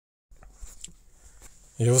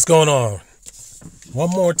Yo, what's going on?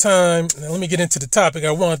 One more time. Now, let me get into the topic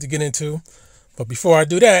I wanted to get into. But before I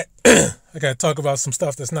do that, I got to talk about some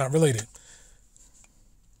stuff that's not related.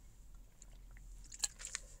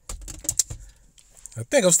 I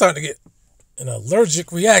think I'm starting to get an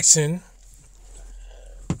allergic reaction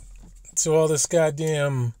to all this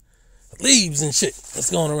goddamn leaves and shit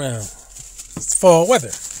that's going around. It's fall weather.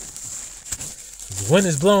 The wind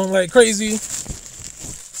is blowing like crazy.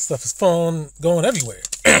 Stuff is going everywhere.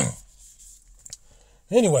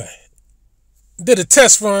 Anyway, did a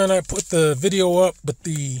test run. I put the video up with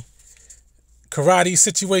the karate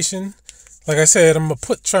situation. Like I said, I'm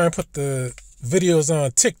gonna try and put the videos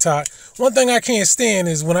on TikTok. One thing I can't stand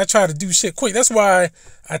is when I try to do shit quick. That's why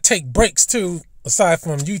I take breaks too, aside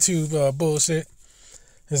from YouTube bullshit,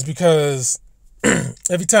 is because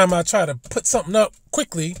every time I try to put something up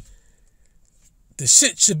quickly, the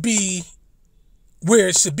shit should be where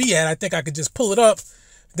it should be at. I think I could just pull it up.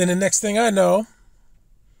 Then the next thing I know,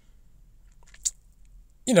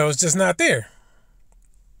 it's just not there.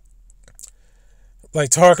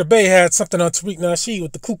 Like Tarka Bay had something on Tariq Nasheed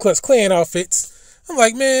with the Ku Klux Klan outfits. I'm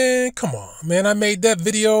like, man, come on, man. I made that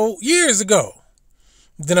video years ago.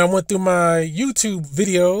 Then I went through my YouTube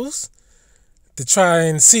videos to try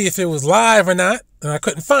and see if it was live or not, and I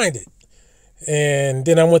couldn't find it. And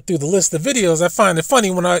then I went through the list of videos. I find it funny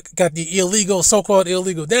when I got the so-called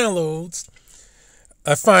illegal downloads.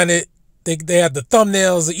 I find it, they have the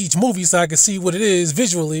thumbnails of each movie so I can see what it is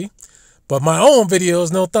visually. But my own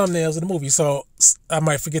videos, no thumbnails of the movie. So I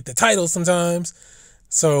might forget the title sometimes.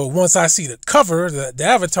 So once I see the cover, the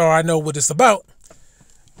avatar, I know what it's about.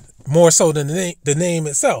 More so than the name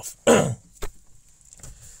itself. So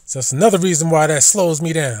that's another reason why that slows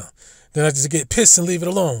me down. Then I just get pissed and leave it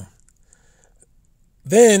alone.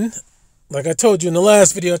 Then, like I told you in the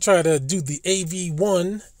last video, I tried to do the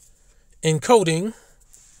AV1 encoding.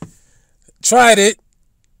 Tried it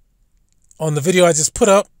on the video I just put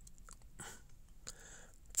up.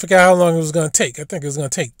 Forgot how long it was going to take. I think it was going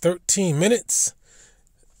to take 13 minutes.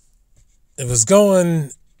 It was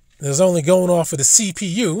only going off of the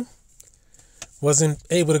CPU. Wasn't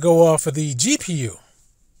able to go off of the GPU.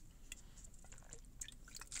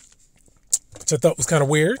 Which I thought was kind of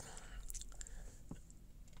weird.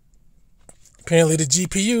 Apparently the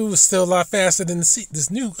GPU is still a lot faster than this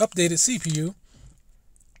new updated CPU.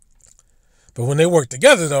 But when they work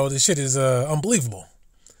together, though, this shit is unbelievable.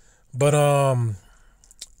 But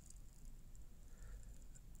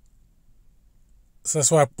so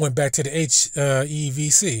that's why I went back to the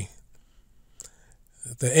HEVC.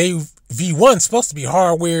 The AV1 is supposed to be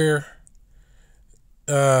hardware.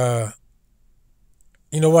 You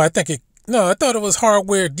know what? I thought it was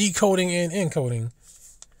hardware decoding and encoding.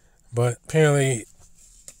 But apparently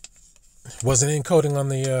it wasn't encoding on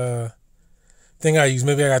the thing I use.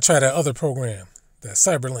 Maybe I got to try that other program, that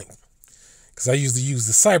Cyberlink. Because I usually use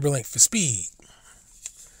the Cyberlink for speed.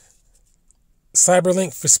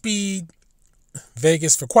 Cyberlink for speed,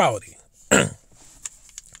 Vegas for quality. I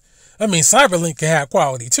mean, Cyberlink can have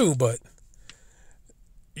quality too, but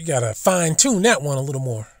you got to fine tune that one a little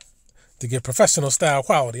more to get professional style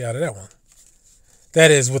quality out of that one. That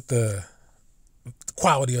is with the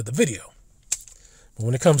quality of the video. But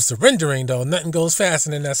when it comes to rendering, though, nothing goes faster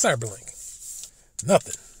than that Cyberlink.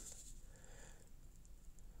 Nothing.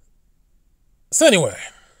 So anyway,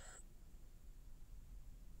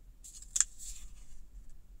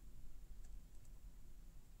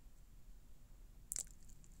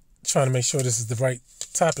 trying to make sure this is the right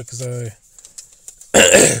topic because I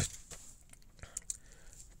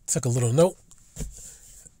took a little note.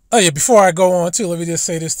 Oh yeah, before I go on too, let me just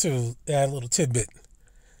say this too, add a little tidbit.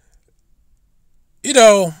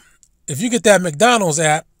 If you get that McDonald's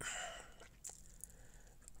app,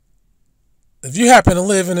 if you happen to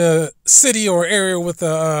live in a city or area with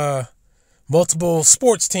multiple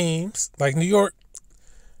sports teams, like New York,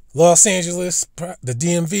 Los Angeles, the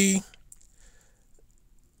DMV,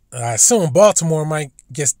 I assume Baltimore might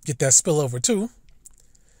get that spillover too,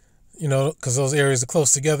 because those areas are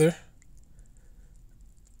close together.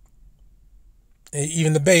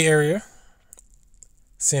 Even the Bay Area,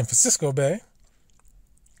 San Francisco Bay.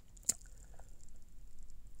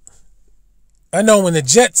 I know when the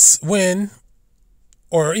Jets win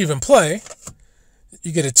or even play,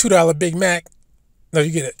 you get a $2 Big Mac. No,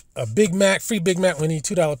 you get a Big Mac, free Big Mac when you need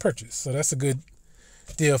 $2 purchase. So that's a good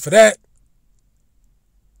deal for that.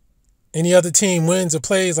 Any other team wins or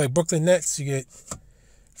plays like Brooklyn Nets, you get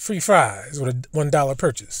free fries with a $1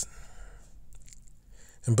 purchase.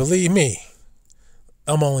 And believe me,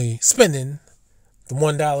 I'm only spending the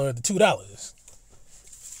 $1 or the $2,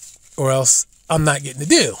 or else I'm not getting the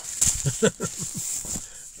deal.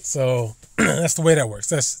 So that's the way that works.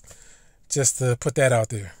 That's just to put that out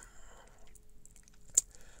there.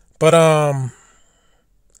 But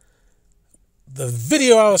the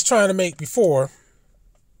video I was trying to make before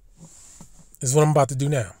is what I'm about to do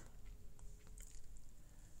now.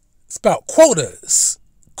 It's about quotas.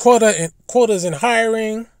 Quotas in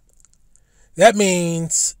hiring. That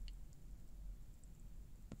means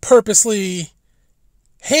purposely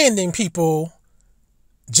handing people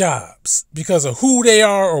jobs because of who they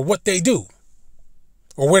are or what they do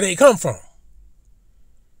or where they come from.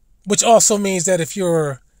 Which also means that if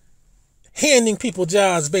you're handing people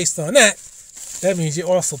jobs based on that, that means you're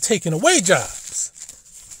also taking away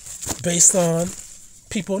jobs based on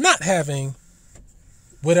people not having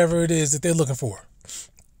whatever it is that they're looking for.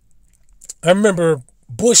 I remember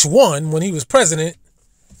Bush 1 when he was president,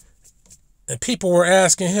 and people were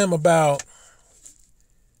asking him about,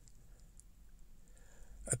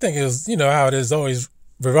 I think it was, you know how it is, always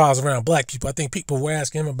revolves around black people. I think people were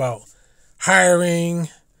asking him about hiring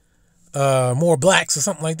more blacks or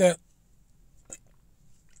something like that.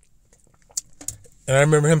 And I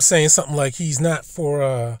remember him saying something like he's not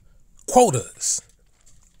for quotas.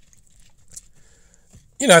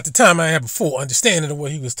 You know, at the time I didn't have a full understanding of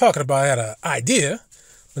what he was talking about. I had an idea,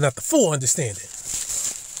 but not the full understanding.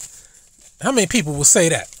 How many people will say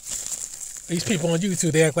that? These people on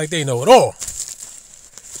YouTube, they act like they know it all.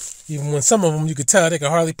 Even when some of them, you could tell they can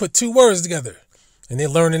hardly put two words together. And they're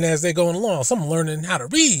learning as they're going along. Some are learning how to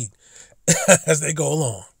read as they go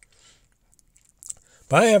along.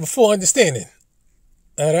 But I have a full understanding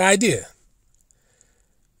of the idea.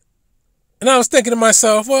 And I was thinking to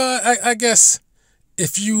myself, well, I guess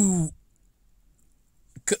if you...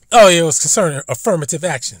 Oh, yeah, it was concerning affirmative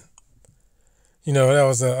action. You know, that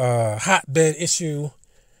was a hotbed issue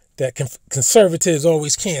that conservatives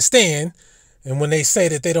always can't stand. And when they say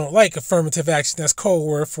that they don't like affirmative action, that's code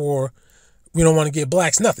word for we don't want to give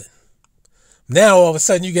blacks nothing. Now, all of a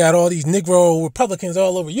sudden, you got all these Negro Republicans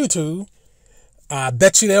all over YouTube. I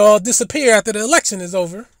bet you they all disappear after the election is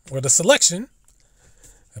over, or the selection.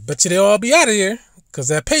 I bet you they'll all be out of here because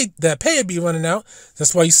that pay will be running out.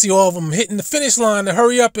 That's why you see all of them hitting the finish line to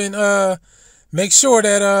hurry up and make sure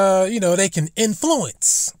that you know, they can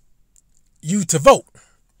influence you to vote.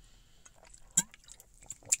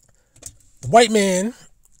 The white man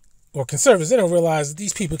or conservatives, they don't realize that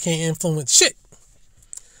these people can't influence shit.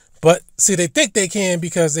 But see, they think they can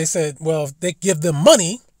because they said, well, if they give them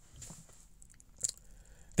money,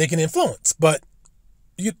 they can influence. But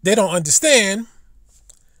they don't understand.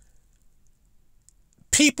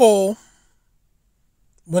 People,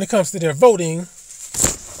 when it comes to their voting,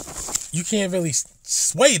 you can't really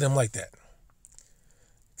sway them like that.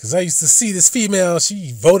 Because I used to see this female,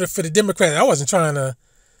 she voted for the Democrat. I wasn't trying to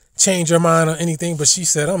change her mind or anything, but she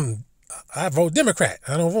said, I vote Democrat.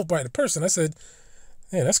 I don't vote by the person. I said,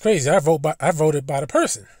 yeah, that's crazy. I voted by the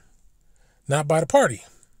person, not by the party.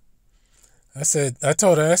 I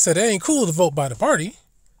told her, it ain't cool to vote by the party.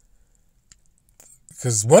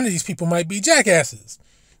 Because one of these people might be jackasses.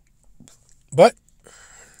 But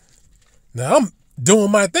now I'm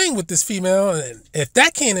doing my thing with this female, and if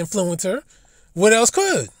that can't influence her, what else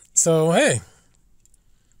could? So, hey.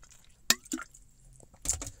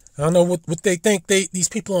 I don't know what they think these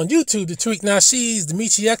people on YouTube, the Tariq Nashis, the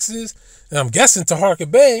Michi X's, and I'm guessing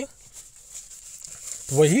Taharka Bey,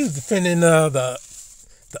 the way he was defending the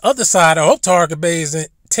other side. I hope Taharka Bey isn't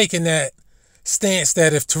taking that stance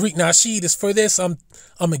that if Tariq Nasheed is for this, I'm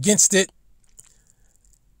against it.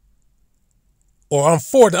 Or I'm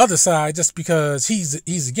for the other side just because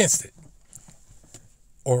he's against it.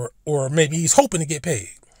 Or maybe he's hoping to get paid.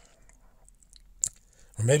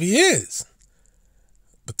 Or maybe he is.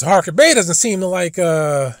 But Taharka Bey doesn't seem to like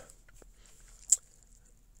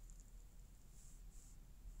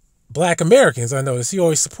black Americans. I notice he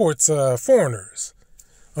always supports foreigners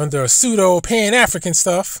under pseudo Pan-African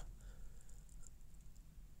stuff.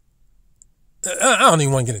 I don't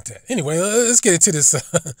even want to get into that. Anyway, let's get into this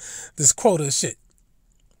this quota shit.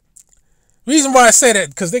 Reason why I say that,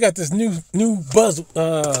 because they got this new buzz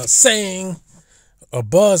saying, a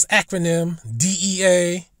buzz acronym,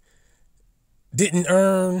 DEA, didn't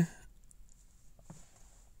earn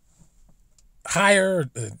higher,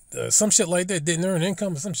 some shit like that, didn't earn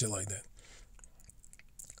income or some shit like that.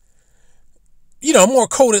 You know, more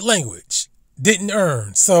coded language, didn't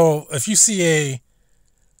earn. So if you see a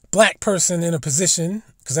black person in a position,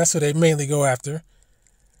 because that's what they mainly go after,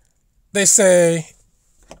 they say,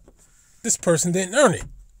 this person didn't earn it.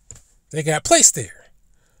 They got placed there.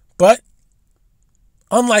 But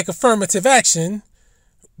unlike affirmative action,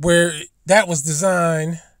 where that was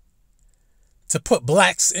designed to put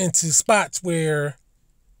blacks into spots where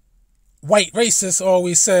white racists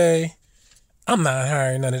always say, I'm not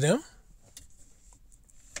hiring none of them.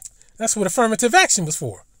 That's what affirmative action was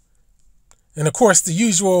for. And of course, the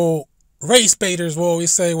usual race baiters will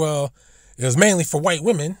always say, well, it was mainly for white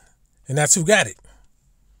women, and that's who got it.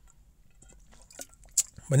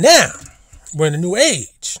 But now, we're in a new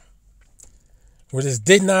age where this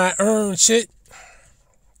did not earn shit,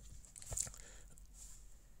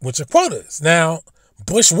 which are quotas. Now,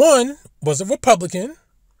 Bush 1 was a Republican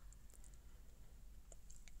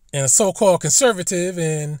and a so-called conservative,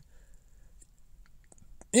 and,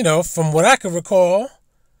 you know, from what I can recall,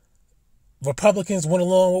 Republicans went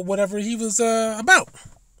along with whatever he was about.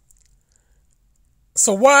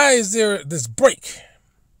 So why is there this break?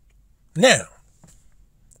 Now,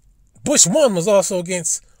 Bush 1 was also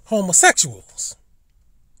against homosexuals.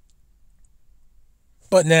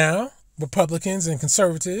 But now, Republicans and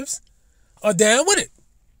conservatives are down with it.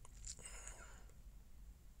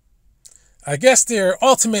 I guess their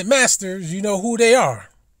ultimate masters, you know who they are,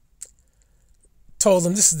 told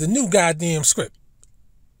them this is the new goddamn script,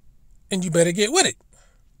 and you better get with it.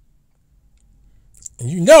 And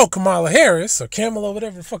you know Kamala Harris, or Kamala,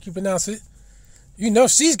 whatever the fuck you pronounce it, you know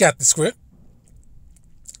she's got the script.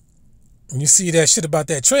 When you see that shit about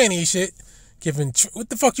that tranny shit, what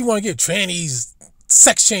the fuck you want to give trannies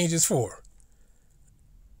sex changes for?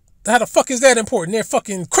 How the fuck is that important? They're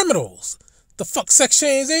fucking criminals. The fuck sex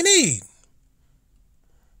change they need?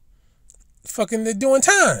 Fucking they're doing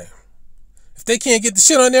time. If they can't get the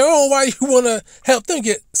shit on their own, why do you want to help them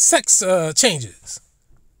get sex changes?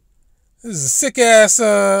 This is a sick ass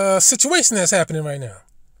situation that's happening right now.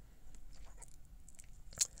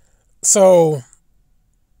 So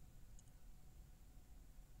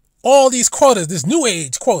all these quotas, this new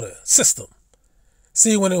age quota system.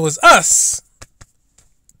 See, when it was us,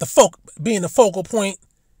 being the focal point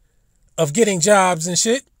of getting jobs and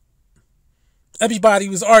shit, everybody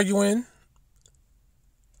was arguing.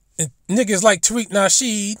 And niggas like Tariq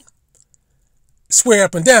Nasheed swear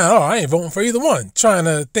up and down, oh, I ain't voting for either one. Trying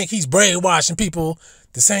to think he's brainwashing people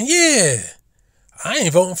to saying, yeah, I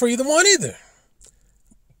ain't voting for either one either.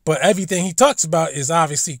 But everything he talks about is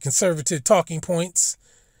obviously conservative talking points.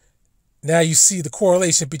 Now you see the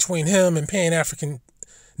correlation between him and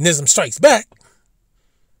Pan-Africanism Strikes Back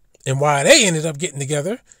and why they ended up getting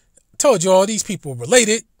together. I told you all these people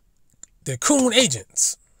related. They're coon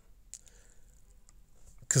agents.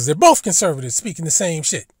 Because they're both conservatives speaking the same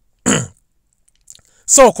shit.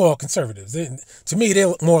 So-called conservatives. To me,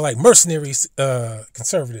 they're more like mercenary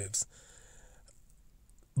conservatives.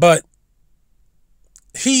 But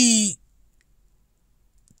he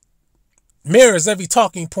mirrors every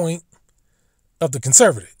talking point of the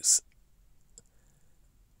conservatives.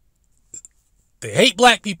 They hate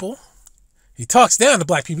black people. He talks down to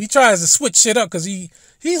black people. He tries to switch shit up because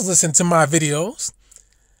he's listening to my videos.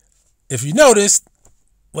 If you notice,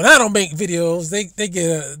 when I don't make videos,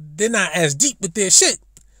 they're not as deep with their shit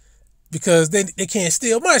because they can't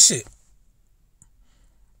steal my shit.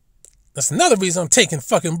 That's another reason I'm taking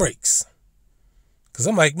fucking breaks. Because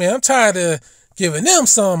I'm like, man, I'm tired of giving them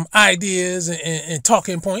some ideas and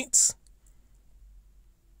talking points.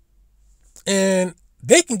 And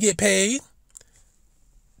they can get paid.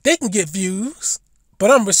 They can get views, but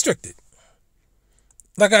I'm restricted.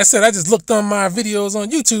 Like I said, I just looked on my videos on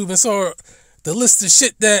YouTube and saw the list of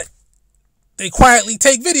shit that they quietly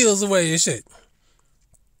take videos away and shit.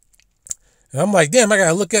 And I'm like, damn, I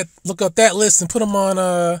gotta look up that list and put them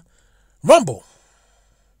on Rumble.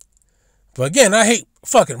 But again, I hate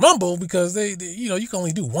fucking Rumble because they you know, you can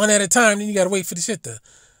only do one at a time, then you gotta wait for the shit to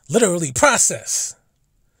literally process.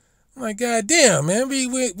 I'm like, god damn, man,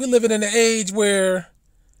 we're living in an age where,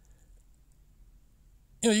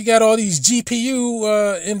 you know, you got all these GPU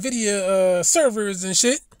NVIDIA servers and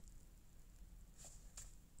shit,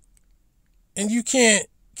 and you can't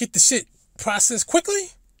get the shit processed quickly?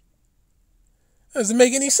 That doesn't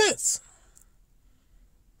make any sense.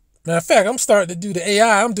 Matter of fact, I'm starting to do the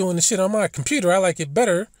AI. I'm doing the shit on my computer. I like it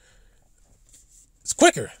better. It's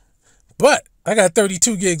quicker. But I got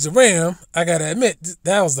 32 gigs of RAM. I got to admit,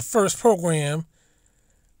 that was the first program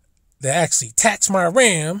that actually taxed my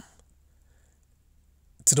RAM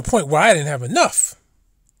to the point where I didn't have enough.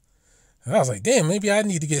 And I was like, damn, maybe I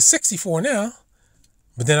need to get 64 now.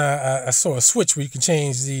 But then I saw a switch where you can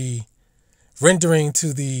change the rendering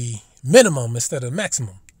to the minimum instead of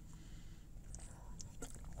maximum.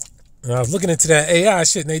 And I was looking into that AI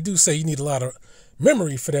shit, and they do say you need a lot of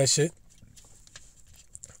memory for that shit.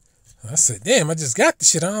 I said, damn, I just got the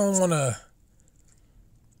shit. I don't want to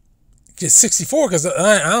get 64 because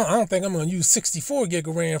I don't think I'm going to use 64 gig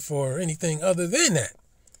of RAM for anything other than that.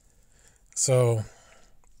 So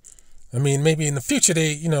I mean, maybe in the future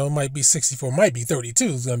they, it might be 64, might be 32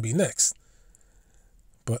 is going to be next.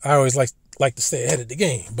 But I always like to stay ahead of the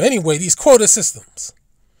game. But anyway, these quota systems,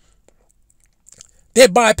 they're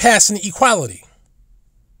bypassing equality.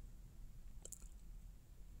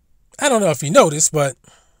 I don't know if you noticed, but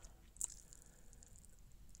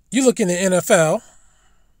you look in the NFL,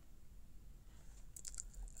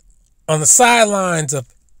 on the sidelines of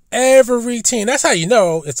every team, that's how you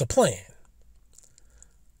know it's a plan.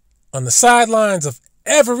 On the sidelines of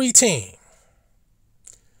every team,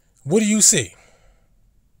 what do you see?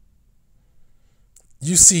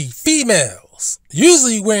 You see females,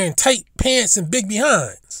 usually wearing tight pants and big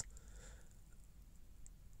behinds,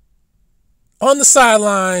 on the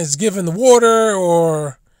sidelines giving the water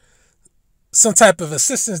or some type of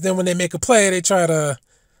assistance. Then when they make a play, they try to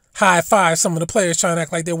high five some of the players, trying to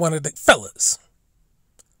act like they're one of the fellas.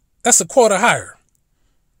 That's a quota hire.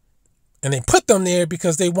 And they put them there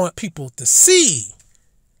because they want people to see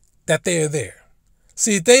that they're there.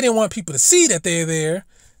 See, if they didn't want people to see that they're there,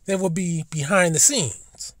 they would be behind the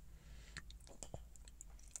scenes.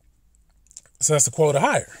 So that's a quota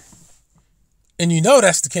hire. And you know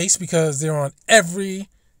that's the case because they're on every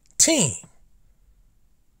team.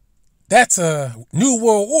 That's a New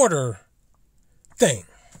World Order thing.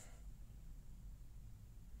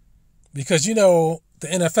 Because the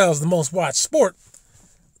NFL is the most watched sport.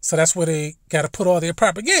 So that's where they got to put all their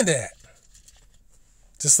propaganda at.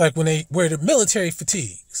 Just like when they wear the military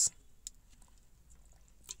fatigues.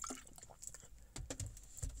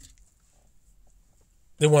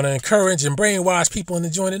 They want to encourage and brainwash people into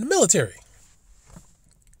joining the military.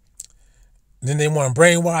 Then they want to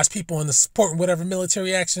brainwash people into supporting whatever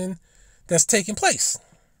military action that's taking place.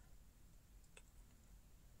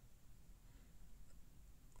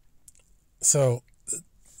 So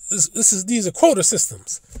these are quota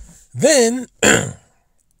systems. Then,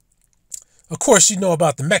 of course, you know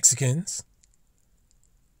about the Mexicans.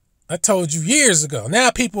 I told you years ago.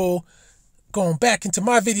 Now people going back into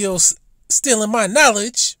my videos, stealing my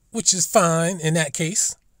knowledge, which is fine in that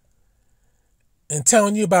case, and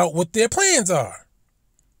telling you about what their plans are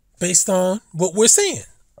based on what we're seeing.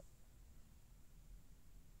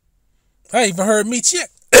 I even heard Michi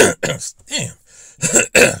X. Damn.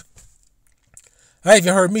 I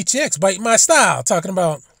even heard Michi X bite my style, talking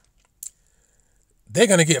about they're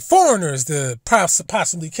going to get foreigners to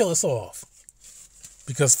possibly kill us off.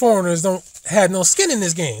 Because foreigners don't have no skin in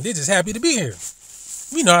this game. They're just happy to be here.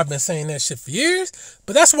 You know I've been saying that shit for years.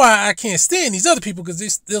 But that's why I can't stand these other people,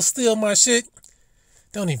 because they'll steal my shit.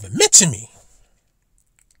 Don't even mention me.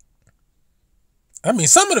 I mean,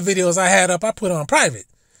 some of the videos I had up, I put on private.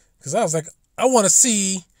 Because I was like, I want to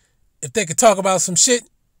see if they could talk about some shit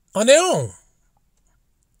on their own.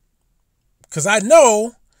 Because I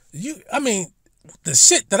know, the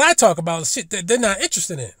shit that I talk about is shit that they're not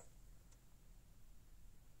interested in.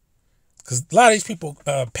 Because a lot of these people,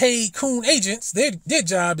 paid coon agents, their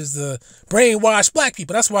job is to brainwash black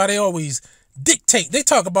people. That's why they always dictate. They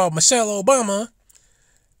talk about Michelle Obama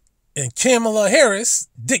and Kamala Harris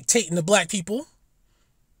dictating to black people.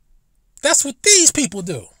 That's what these people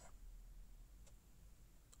do.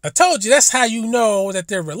 I told you that's how you know that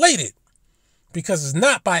they're related. Because it's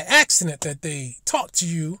not by accident that they talk to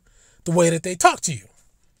you the way that they talk to you.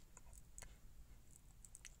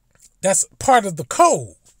 That's part of the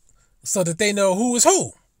code. So that they know who is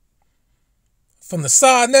who. From the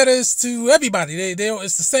Sarnetters to everybody.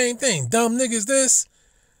 It's the same thing. Dumb niggas this.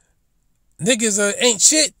 Niggas ain't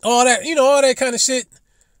shit. All that, all that kind of shit.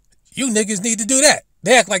 You niggas need to do that.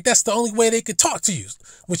 They act like that's the only way they could talk to you.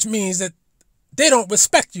 Which means that they don't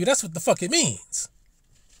respect you. That's what the fuck it means.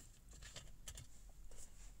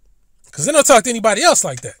 Because they don't talk to anybody else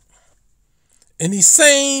like that. And these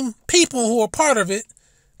same people who are part of it,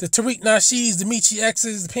 the Tariq Nasheeds, the Michi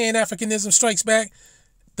X's, the Pan-Africanism Strikes Back,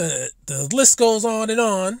 the list goes on,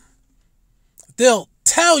 they'll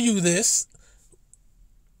tell you this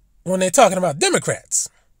when they're talking about Democrats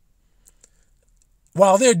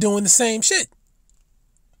while they're doing the same shit.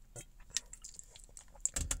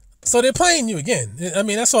 So they're playing you again. I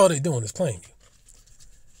mean, that's all they're doing is playing you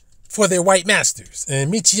for their white masters.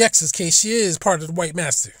 And Michi X's case, she is part of the white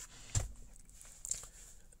master.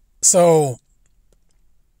 So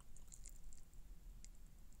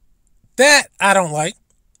that I don't like,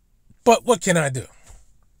 but what can I do?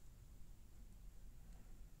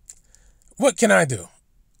 What can I do?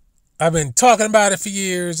 I've been talking about it for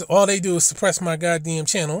years. All they do is suppress my goddamn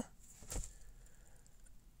channel.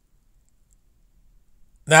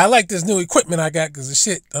 Now, I like this new equipment I got because the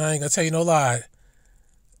shit, I ain't gonna tell you no lie,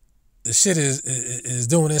 the shit is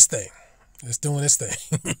doing this thing. It's doing this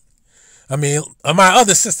thing. I mean, my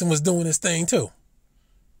other system was doing this thing too.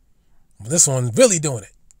 This one's really doing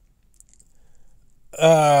it.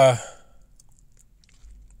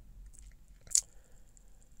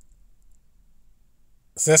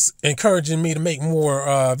 So that's encouraging me to make more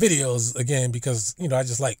videos again, because, you know, I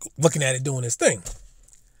just like looking at it doing this thing.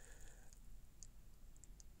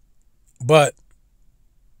 But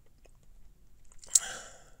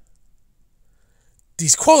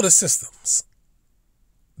these quota systems,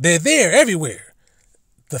 they're there everywhere.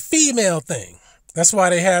 The female thing. That's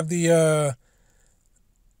why they have the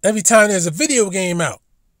every time there's a video game out.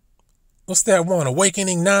 What's that one?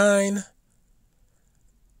 Awakening 9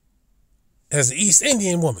 as an East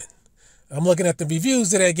Indian woman. I'm looking at the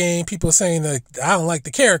reviews of that game. People are saying that I don't like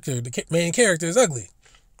the character. The main character is ugly.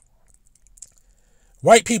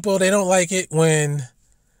 White people, they don't like it when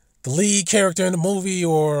the lead character in the movie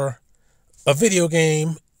or a video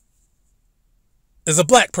game is a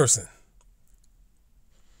black person.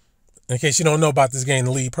 In case you don't know about this game,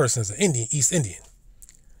 the lead person is an Indian, East Indian.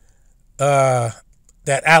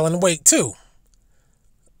 That Alan Wake too.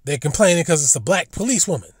 They're complaining because it's a black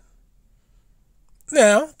policewoman.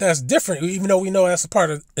 Now, that's different, even though we know that's a part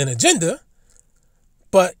of an agenda.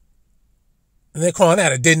 But they're calling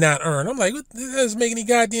that a did not earn. I'm like, that doesn't make any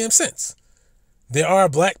goddamn sense. There are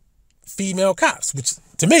black female cops, which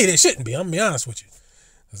to me they shouldn't be. I'm gonna be honest with you,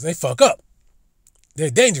 because they fuck up. They're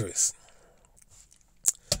dangerous.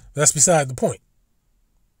 That's beside the point.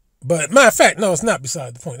 But matter of fact, no, it's not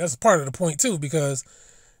beside the point. That's a part of the point too, because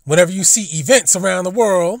whenever you see events around the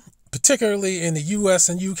world, particularly in the US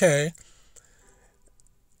and UK,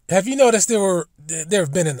 have you noticed there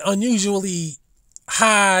have been an unusually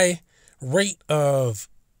high rate of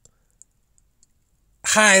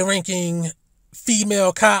high-ranking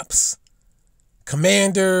female cops,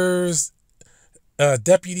 commanders,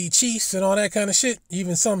 deputy chiefs, and all that kind of shit?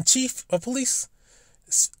 Even some chief of police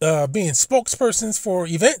being spokespersons for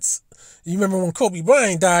events. You remember when Kobe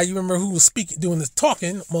Bryant died? You remember who was speaking, doing the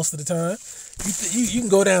talking most of the time? You can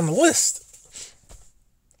go down the list.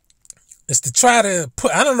 It's to try to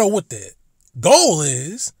put, I don't know what the goal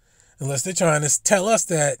is, unless they're trying to tell us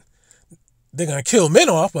that they're going to kill men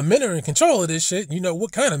off, but men are in control of this shit. You know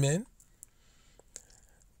what kind of men.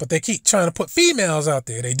 But they keep trying to put females out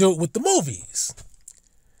there. They do it with the movies.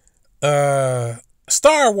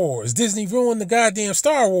 Star Wars. Disney ruined the goddamn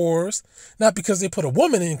Star Wars, not because they put a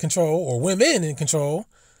woman in control or women in control,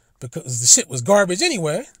 because the shit was garbage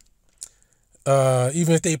anyway.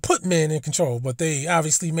 Even if they put men in control, but they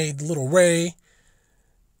obviously made the little Rey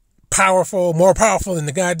powerful, more powerful than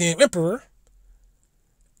the goddamn Emperor.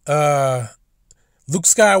 Luke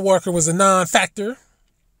Skywalker was a non-factor.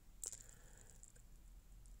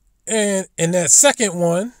 And in that second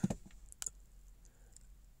one,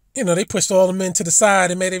 you know, they pushed all the men to the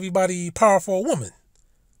side and made everybody powerful woman.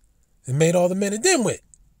 And made all the men a dimwit.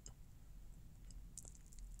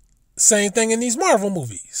 Same thing in these Marvel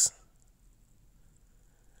movies.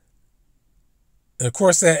 And of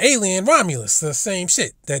course, that alien Romulus, the same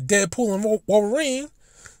shit. That Deadpool and Wolverine,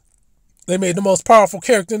 they made the most powerful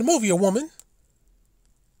character in the movie a woman.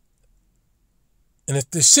 And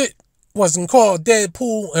if the shit wasn't called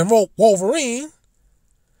Deadpool and Wolverine,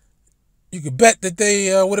 you could bet that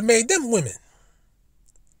they would have made them women.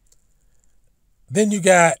 Then you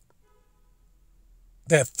got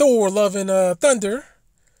that Thor, Love and Thunder.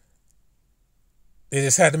 They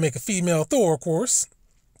just had to make a female Thor, of course.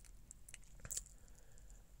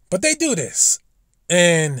 But they do this.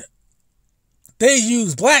 And they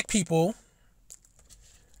use black people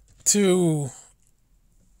to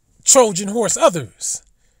Trojan horse others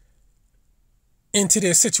into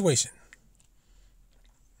their situation.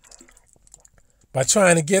 By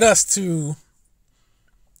trying to get us to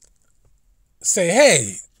say,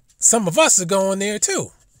 hey, some of us are going there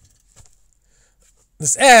too.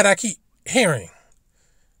 This ad I keep hearing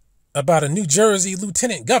about a New Jersey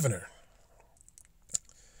lieutenant governor.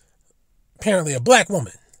 Apparently a black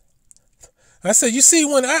woman. I said, you see,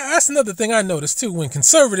 when that's another thing I noticed too, when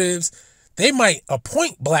conservatives, they might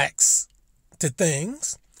appoint blacks to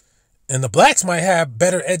things, and the blacks might have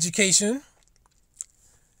better education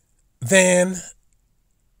than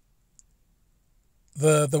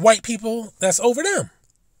the white people that's over them.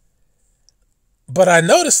 But I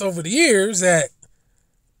noticed over the years that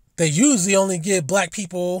they usually only give black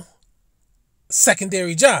people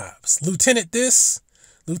secondary jobs. Lieutenant this,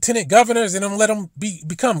 lieutenant governors, and don't let them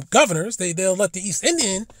become governors. They'll let the East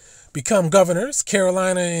Indian become governors,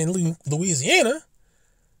 Carolina and Louisiana.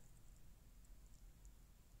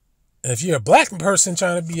 And if you're a black person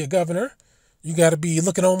trying to be a governor, you got to be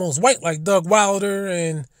looking almost white like Doug Wilder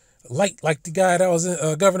and light like the guy that was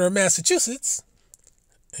governor of Massachusetts.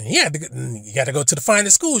 And you got to go to the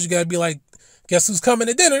finest schools. You got to be like, guess who's coming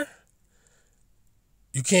to dinner?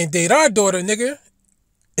 You can't date our daughter, nigga,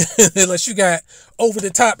 unless you got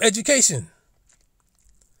over-the-top education.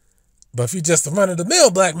 But if you're just a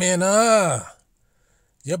run-of-the-mill black man,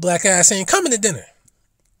 your black ass ain't coming to dinner.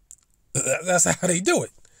 That's how they do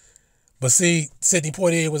it. But see, Sidney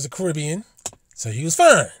Poitier was a Caribbean, so he was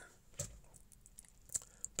fine.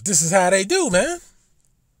 But this is how they do, man.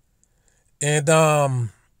 And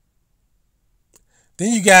then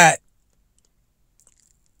you got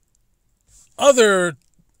other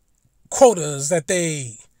quotas that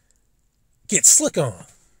they get slick on,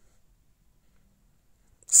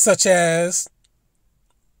 such as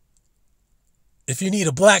if you need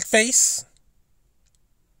a black face,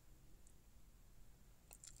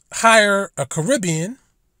 hire a Caribbean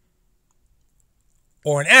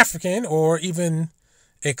or an African or even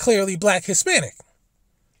a clearly black Hispanic.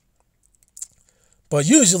 But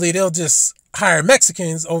usually they'll just hire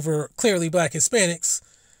Mexicans over clearly black Hispanics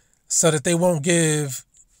so that they won't give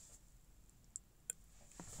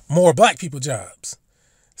more black people jobs.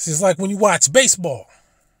 It's like when you watch baseball.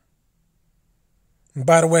 And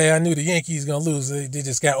by the way, I knew the Yankees going to lose. They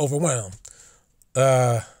just got overwhelmed.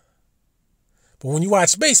 But when you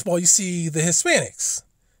watch baseball, you see the Hispanics.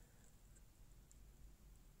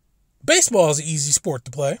 Baseball is an easy sport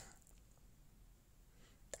to play.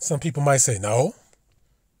 Some people might say no.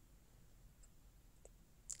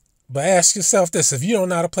 But ask yourself this: if you don't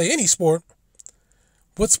know how to play any sport,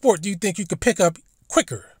 what sport do you think you could pick up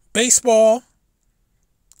quicker? Baseball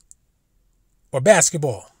or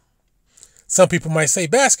basketball? Some people might say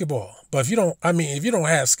basketball, but if you don't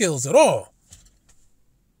have skills at all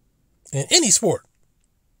in any sport,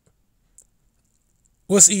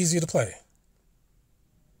 what's easier to play?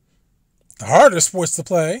 The harder sports to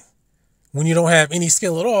play when you don't have any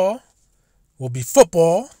skill at all will be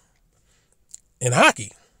football and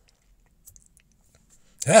hockey.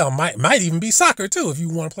 Hell, might even be soccer too if you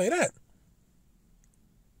want to play that.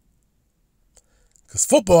 Because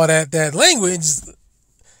football, that language,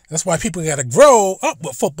 that's why people got to grow up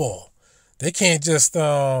with football. They can't just,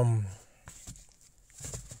 turn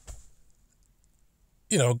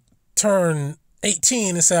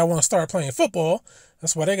 18 and say, I want to start playing football.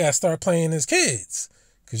 That's why they got to start playing as kids.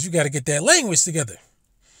 Because you got to get that language together.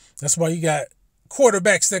 That's why you got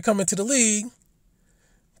quarterbacks that come into the league,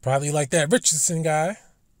 probably like that Richardson guy,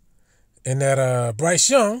 and that Bryce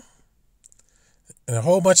Young, and a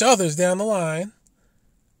whole bunch of others down the line.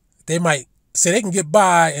 They might say they can get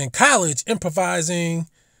by in college improvising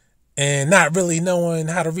and not really knowing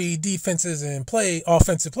how to read defenses and play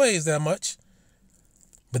offensive plays that much.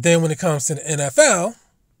 But then when it comes to the NFL,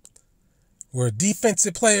 where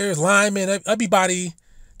defensive players, linemen, everybody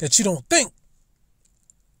that you don't think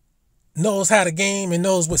knows how to game and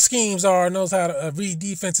knows what schemes are, knows how to read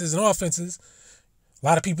defenses and offenses, a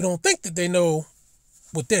lot of people don't think that they know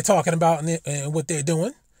what they're talking about and what they're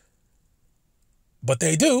doing. But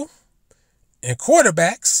they do. And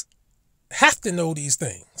quarterbacks have to know these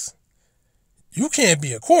things. You can't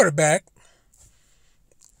be a quarterback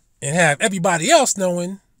and have everybody else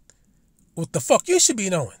knowing what the fuck you should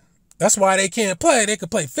be knowing. That's why they can't play. They can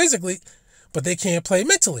play physically, but they can't play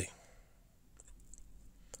mentally.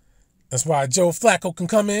 That's why Joe Flacco can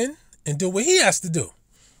come in and do what he has to do.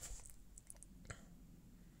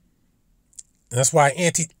 And that's why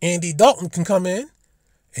Andy Dalton can come in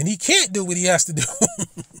and he can't do what he has to do.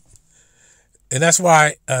 And that's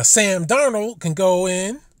why Sam Darnold can go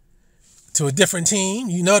in to a different team.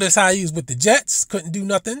 You notice how he was with the Jets, couldn't do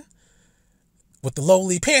nothing. With the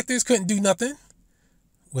lowly Panthers, couldn't do nothing.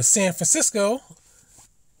 With San Francisco,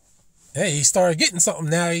 hey, he started getting something.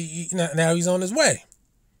 Now he's on his way.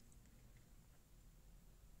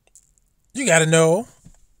 You got to know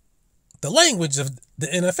the language of the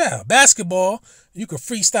NFL. Basketball, you can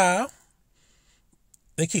freestyle.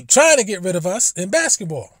 They keep trying to get rid of us in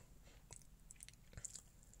basketball.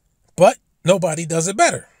 But nobody does it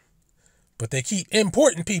better. But they keep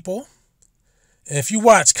importing people. And if you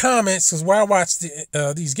watch comments, because where I watch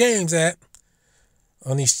these games at,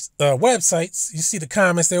 on these websites, you see the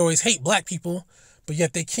comments, they always hate black people, but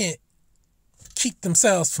yet they can't keep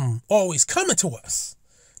themselves from always coming to us.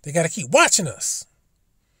 They got to keep watching us.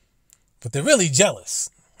 But they're really jealous.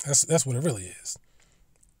 That's what it really is.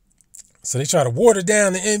 So they try to water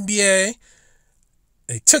down the NBA.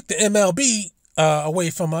 They took the MLB away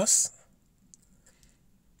from us.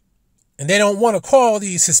 And they don't want to call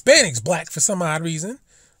these Hispanics black for some odd reason.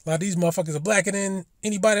 A lot of these motherfuckers are blacker than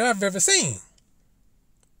anybody I've ever seen.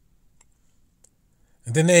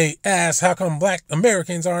 And then they ask how come black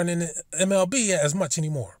Americans aren't in the MLB as much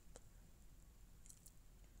anymore.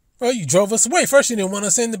 Well, you drove us away. First, you didn't want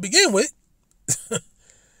us in to begin with.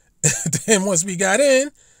 Then once we got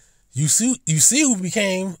in, you see who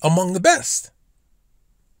became among the best.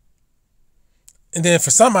 And then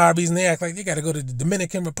for some odd reason, they act like they got to go to the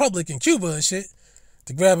Dominican Republic and Cuba and shit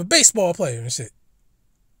to grab a baseball player and shit.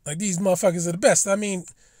 Like, these motherfuckers are the best. I mean,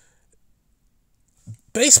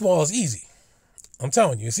 baseball is easy. I'm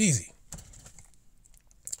telling you, it's easy.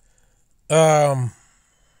 But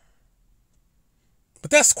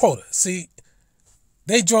that's quota. See,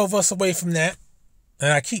 they drove us away from that.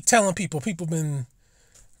 And I keep telling people been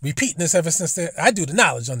repeating this ever since I do the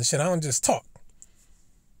knowledge on the shit. I don't just talk.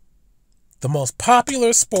 The most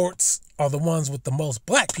popular sports are the ones with the most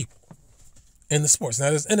black people in the sports.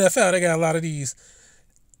 Now, there's NFL, they got a lot of these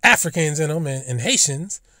Africans in them and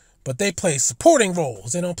Haitians, but they play supporting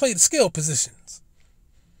roles. They don't play the skill positions.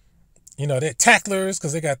 You know, they're tacklers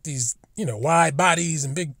because they got these, you know, wide bodies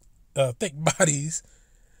and big, thick bodies.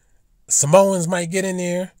 Samoans might get in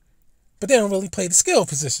there, but they don't really play the skill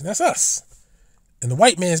position. That's us. And the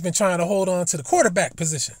white man's been trying to hold on to the quarterback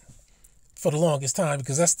position for the longest time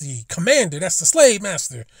because that's the commander, that's the slave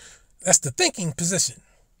master, that's the thinking position.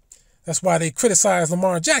 That's why they criticize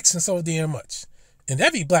Lamar Jackson so damn much. And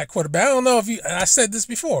every black quarterback, I don't know if I said this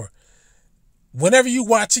before, whenever you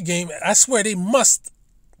watch a game, I swear they must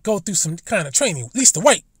go through some kind of training, at least the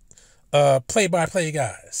white play-by-play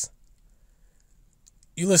guys.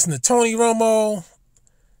 You listen to Tony Romo,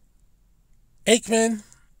 Aikman,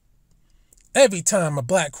 every time a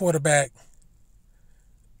black quarterback.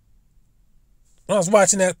 When I was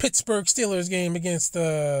watching that Pittsburgh Steelers game against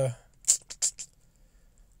I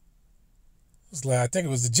think it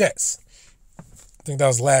was the Jets. I think that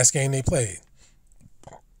was the last game they played.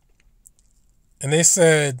 And they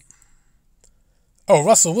said, oh,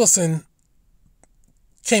 Russell Wilson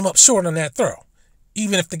came up short on that throw.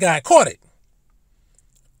 Even if the guy caught it.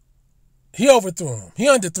 He overthrew him. He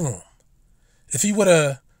underthrew him. If he would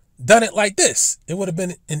have done it like this, it would have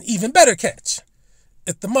been an even better catch.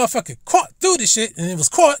 If the motherfucker caught through the shit and it was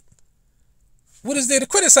caught, what is there to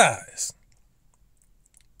criticize?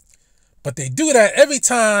 But they do that every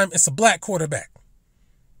time it's a black quarterback.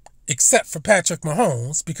 Except for Patrick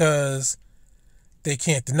Mahomes, because they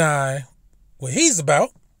can't deny what he's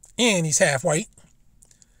about, and he's half white.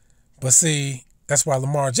 But see, that's why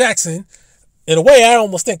Lamar Jackson, in a way, I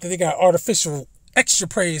almost think that they got artificial extra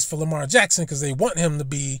praise for Lamar Jackson because they want him to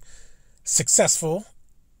be successful,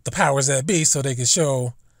 the powers that be, so they can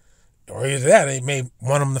show, or either that, they may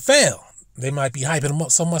want him to fail. They might be hyping him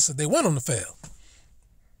up so much that they want him to fail.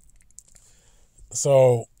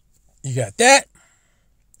 So, you got that.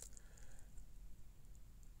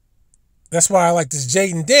 That's why I like this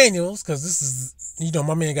Jaden Daniels, because this is, you know,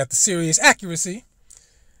 my man got the serious accuracy.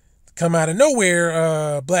 Come out of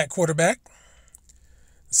nowhere, black quarterback.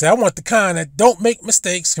 Say, I want the kind that don't make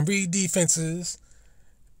mistakes, can read defenses,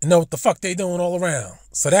 and know what the fuck they doing all around.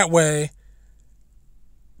 So that way,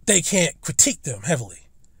 they can't critique them heavily.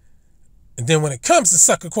 And then when it comes to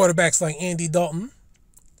sucker quarterbacks like Andy Dalton,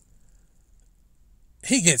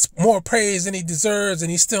 he gets more praise than he deserves, and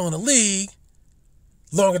he's still in the league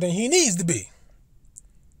longer than he needs to be.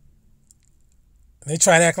 And they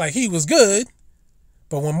try to act like he was good,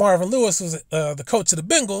 but when Marvin Lewis was the coach of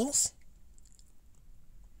the Bengals,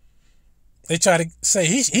 they try to say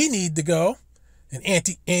he needed to go, and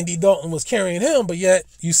Andy Dalton was carrying him, but yet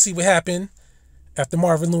you see what happened after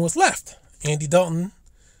Marvin Lewis left. Andy Dalton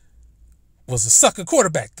was a sucker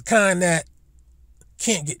quarterback, the kind that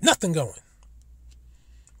can't get nothing going.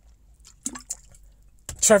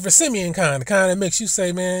 Trevor Siemian kind, the kind that makes you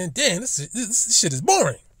say, man, damn, this shit is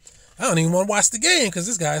boring. I don't even want to watch the game because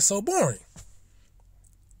this guy is so boring.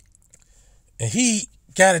 And he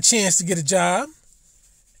got a chance to get a job,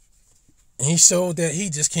 and he showed that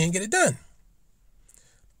he just can't get it done.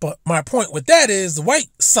 But my point with that is the white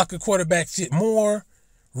sucker quarterbacks get more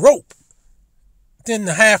rope than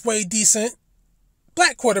the halfway decent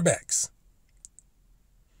black quarterbacks.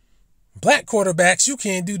 Black quarterbacks, you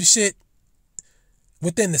can't do the shit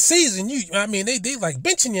within the season. They like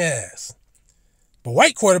benching your ass. But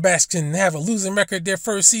white quarterbacks can have a losing record their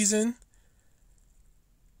first season,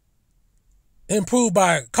 improve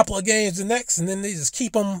by a couple of games the next, and then they just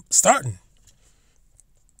keep them starting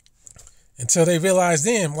until they realize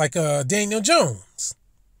them, like Daniel Jones.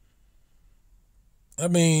 I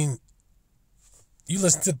mean, you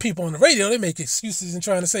listen to the people on the radio, they make excuses and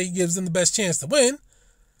trying to say he gives them the best chance to win.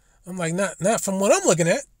 I'm like, not from what I'm looking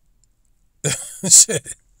at.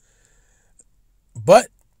 Shit. But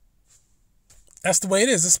that's the way it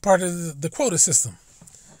is. It's part of the quota system.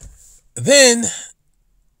 Then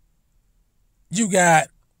you got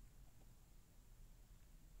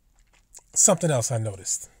something else I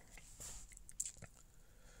noticed.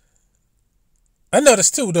 I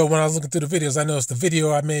noticed too, though, when I was looking through the videos, I noticed the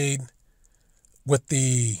video I made with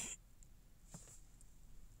the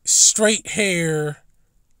straight hair,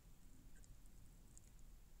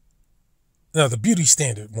 no, the beauty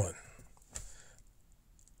standard one.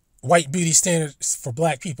 White beauty standards for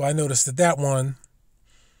black people. I noticed that that one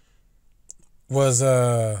was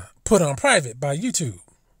put on private by YouTube.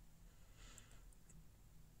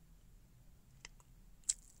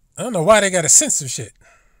 I don't know why they got to censor shit.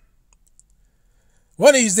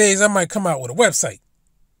 One of these days, I might come out with a website.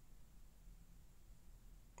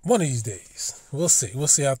 One of these days. We'll see. We'll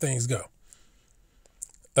see how things go.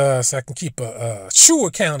 So I can keep a true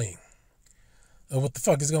accounting of what the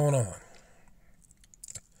fuck is going on.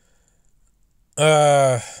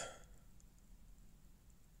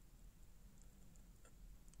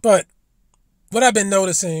 But what I've been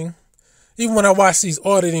noticing, even when I watch these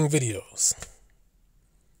auditing videos,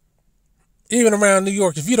 even around New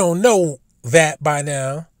York, if you don't know that by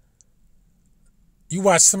now, you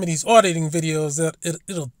watch some of these auditing videos, that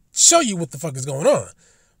it'll show you what the fuck is going on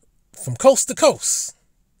from coast to coast.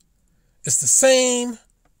 It's the same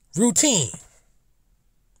routine.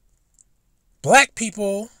 Black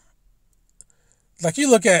people, like you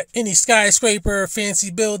look at any skyscraper, fancy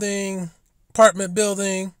building, apartment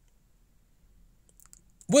building,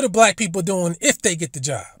 what are black people doing if they get the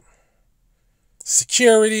job?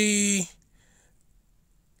 Security,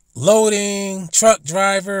 loading, truck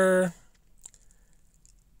driver,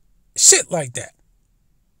 shit like that.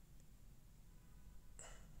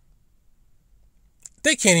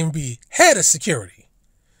 They can't even be head of security.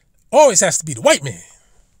 Always has to be the white man.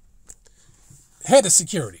 Head of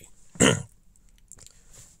security.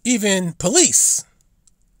 Even police.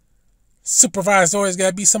 Supervisor always got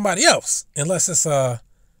to be somebody else. Unless it's a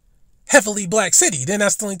heavily black city. Then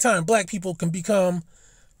that's the only time black people can become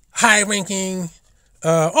high-ranking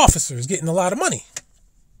officers getting a lot of money.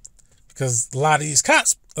 Because a lot of these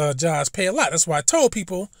cops jobs pay a lot. That's why I told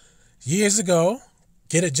people years ago,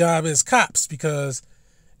 get a job as cops, because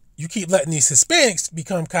you keep letting these Hispanics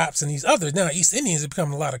become cops and these others, now East Indians are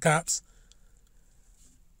becoming a lot of cops.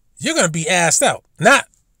 You're going to be asked out. Not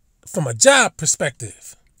from a job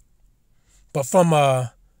perspective, but from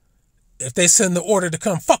a, if they send the order to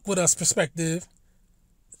come fuck with us perspective,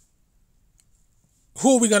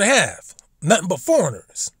 who are we going to have? Nothing but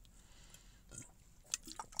foreigners.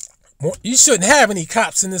 You shouldn't have any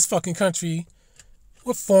cops in this fucking country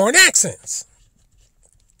with foreign accents.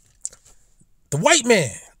 The white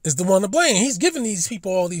man is the one to blame. He's giving these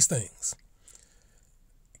people all these things.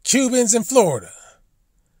 Cubans in Florida.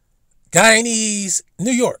 Guyanese,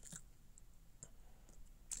 New York.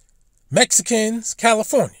 Mexicans,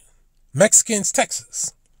 California. Mexicans,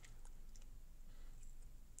 Texas.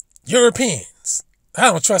 Europeans. I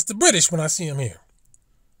don't trust the British when I see them here.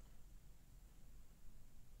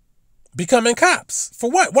 Becoming cops. For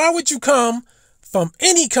what? Why would you come from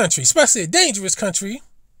any country, especially a dangerous country,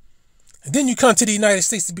 and then you come to the United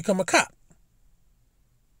States to become a cop?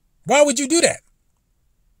 Why would you do that?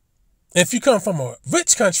 If you come from a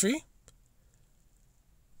rich country,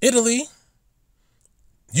 Italy,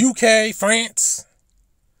 UK, France,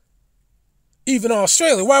 even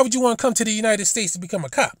Australia, why would you want to come to the United States to become a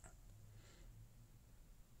cop?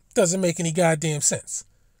 Doesn't make any goddamn sense.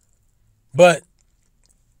 But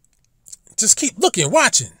just keep looking,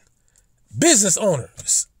 watching. Business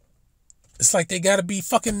owners. It's like they got to be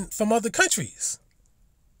fucking from other countries.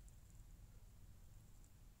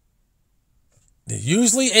 They're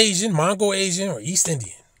usually Asian, Mongol Asian, or East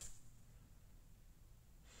Indian.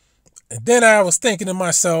 And then I was thinking to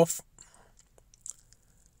myself,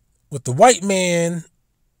 with the white man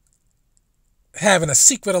having a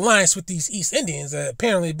secret alliance with these East Indians that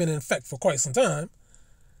apparently have been in effect for quite some time,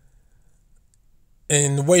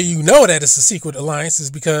 and the way you know that it's a secret alliance is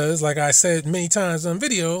because, like I said many times on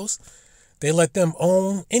videos, they let them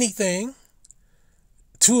own anything.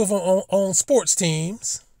 Two of them own sports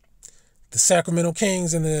teams, the Sacramento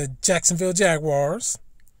Kings and the Jacksonville Jaguars.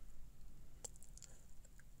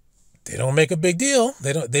 They don't make a big deal.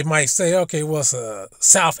 They might say, okay, well, it's a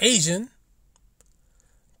South Asian,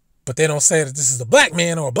 but they don't say that this is a black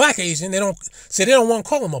man or a black Asian. They don't want to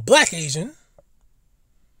call him a black Asian,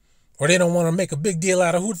 or they don't want to make a big deal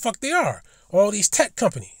out of who the fuck they are. All these tech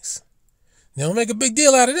companies, they don't make a big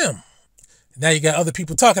deal out of them. Now you got other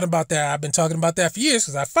people talking about that. I've been talking about that for years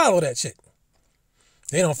because I follow that shit.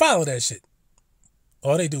 They don't follow that shit.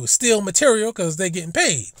 All they do is steal material because they're getting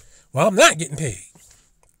paid. Well, I'm not getting paid.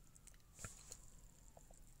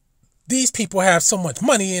 these people have so much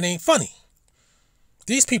money it ain't funny.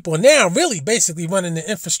 These people are now really basically running the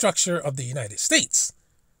infrastructure of the United States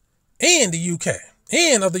and the UK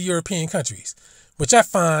and other European countries, which I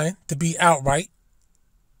find to be outright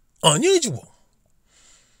unusual.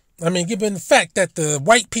 I mean, given the fact that the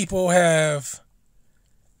white people have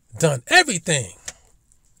done everything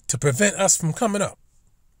to prevent us from coming up.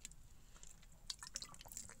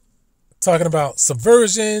 Talking about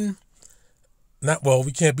subversion.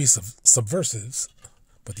 We can't be subversives,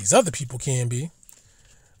 but these other people can be.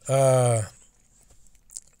 And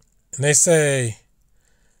they say,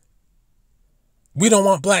 we don't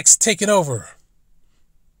want blacks taking over.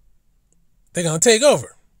 They're going to take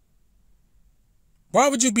over. Why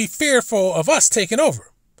would you be fearful of us taking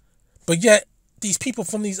over? But yet, these people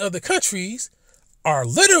from these other countries are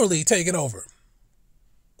literally taking over.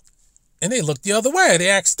 And they look the other way. They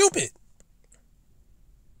act stupid.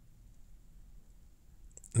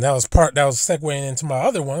 And that was segueing into my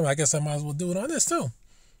other one. I guess I might as well do it on this too.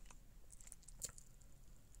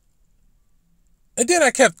 And then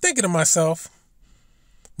I kept thinking to myself,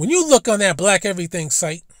 when you look on that Black Everything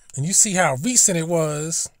site and you see how recent it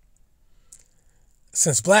was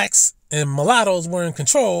since blacks and mulattoes were in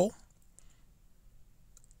control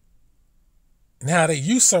and how they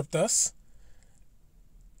usurped us,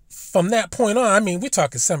 from that point on, I mean, we're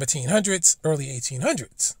talking 1700s, early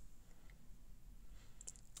 1800s.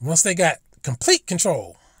 Once they got complete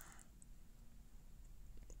control,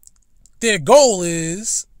 their goal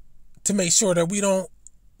is to make sure that we don't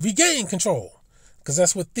regain control, because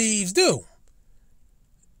that's what thieves do.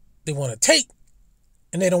 They want to take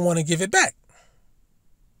and they don't want to give it back.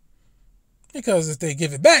 Because if they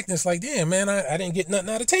give it back, then it's like, damn, man, I didn't get nothing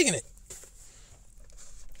out of taking it.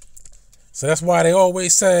 So that's why they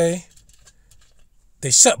always say they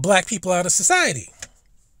shut black people out of society.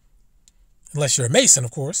 Unless you're a Mason,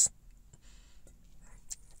 of course.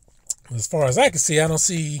 As far as I can see, I don't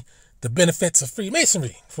see the benefits of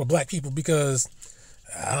Freemasonry for black people, because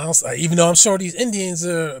even though I'm sure these Indians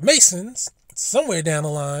are Masons somewhere down the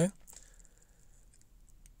line,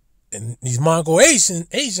 and these Mongol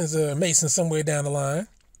Asians are Masons somewhere down the line,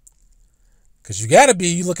 because you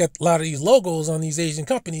look at a lot of these logos on these Asian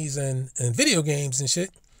companies and video games and shit,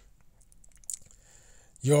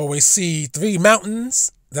 you always see 3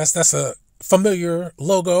 mountains. That's a familiar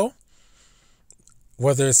logo,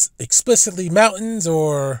 whether it's explicitly mountains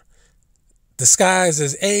or disguised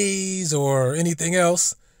as A's or anything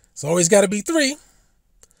else. It's always got to be 3,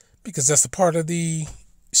 because that's a part of the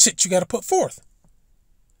shit you got to put forth.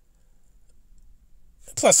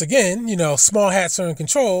 Plus, again, small hats are in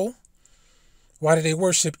control. Why do they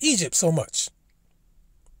worship Egypt so much?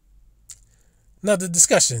 Another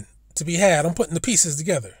discussion to be had. I'm putting the pieces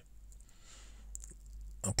together.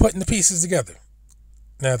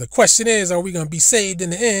 Now, the question is, are we going to be saved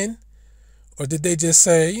in the end? Or did they just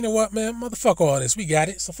say, you know what, man, motherfuck all this. We got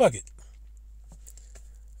it, so fuck it.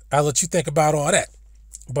 I'll let you think about all that.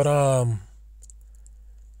 But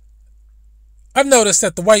I've noticed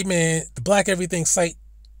that the Black Everything site,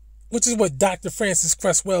 which is what Dr. Francis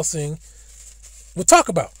Cress Welsing would talk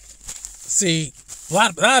about. See, a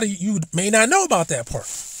lot of you may not know about that part.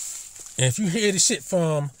 And if you hear the shit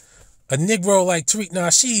from a Negro like Tariq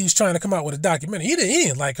Nasheed, who's trying to come out with a documentary, he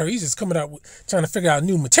didn't like her. He's just coming out trying to figure out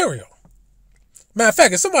new material. Matter of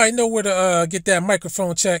fact, if somebody know where to get that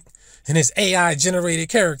microphone check and his AI generated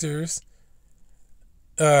characters,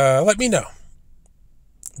 let me know.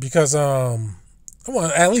 Because I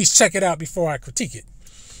want to at least check it out before I critique it.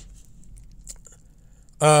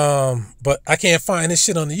 But I can't find this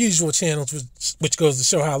shit on the usual channels, which goes to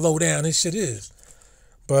show how low down this shit is.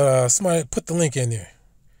 But somebody put the link in there.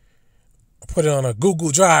 Put it on a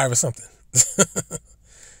Google Drive or something.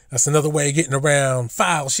 That's another way of getting around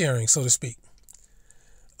file sharing, so to speak.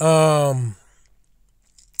 But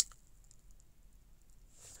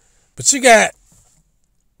you got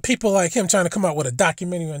people like him trying to come out with a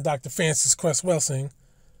documentary on Dr. Francis Cress Welsing.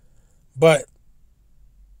 But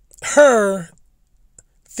her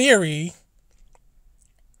theory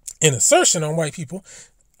and assertion on white people,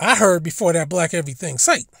 I heard before that Black Everything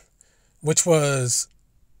site, which was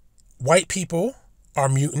white people are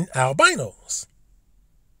mutant albinos.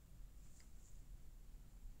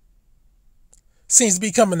 Seems to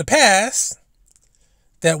be coming to pass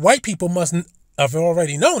that white people must have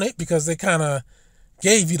already known it, because they kind of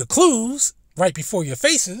gave you the clues right before your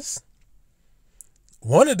faces.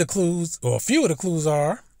 One of the clues, or a few of the clues,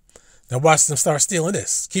 are, now watch them start stealing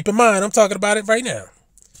this. Keep in mind, I'm talking about it right now.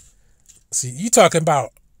 See, you talking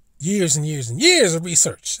about years and years and years of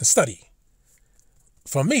research and study.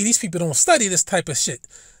 For me, these people don't study this type of shit.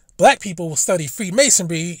 Black people will study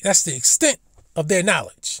Freemasonry. That's the extent of their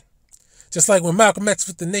knowledge. Just like when Malcolm X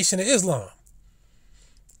with the Nation of Islam.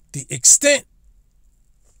 The extent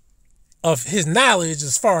of his knowledge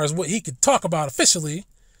as far as what he could talk about officially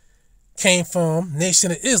came from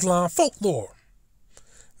Nation of Islam folklore.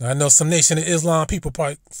 Now, I know some Nation of Islam people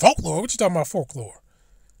probably, folklore? What you talking about folklore?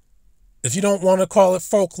 If you don't want to call it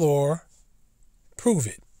folklore, prove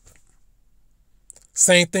it.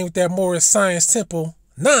 Same thing with that Moorish Science Temple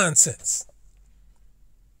nonsense.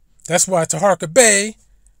 That's why Taharka Bey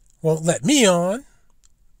won't let me on.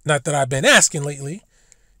 Not that I've been asking lately.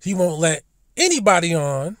 He won't let anybody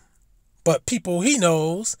on but people he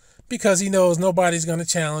knows, because he knows nobody's going to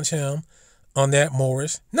challenge him on that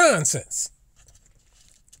Moorish nonsense.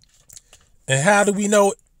 And how do we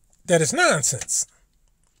know that it's nonsense?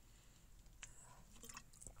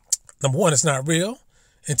 Number one, it's not real.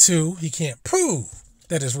 And two, he can't prove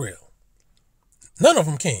that it's real. None of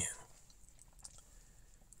them can.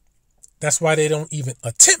 That's why they don't even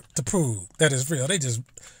attempt to prove that it's real. They just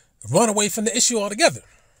run away from the issue altogether.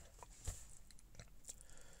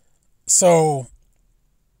 So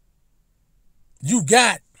you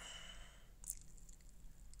got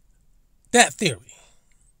that theory,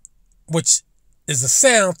 which is a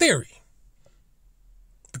sound theory.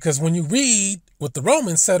 Because when you read what the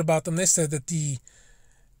Romans said about them, they said that the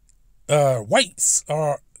whites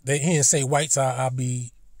are, he didn't say whites, I'll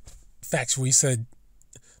be factual. He said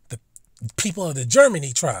the people of the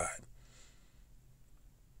Germany tribe.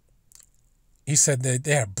 He said that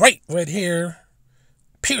they have bright red hair,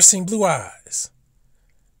 piercing blue eyes.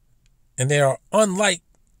 And they are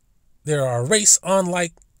a race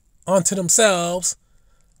unlike unto themselves,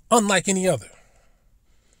 unlike any other.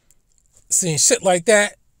 Seeing shit like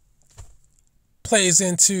that plays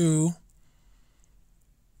into,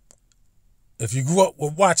 if you grew up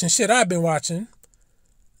with watching shit I've been watching,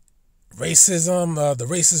 racism, the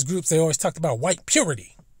racist groups, they always talked about white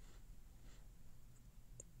purity.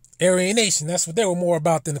 Aryan Nation, that's what they were more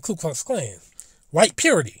about than the Ku Klux Klan. White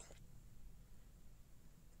purity.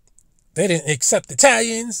 They didn't accept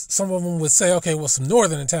Italians. Some of them would say, okay, well, some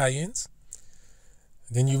northern Italians.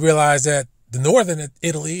 Then you realize that the northern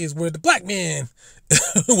Italy is where the black man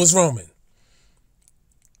was roaming.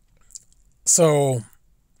 So,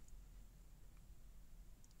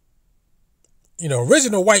 you know,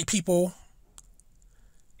 original white people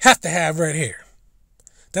have to have red hair.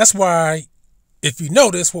 That's why, if you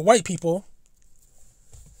notice with white people,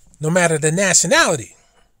 no matter the nationality,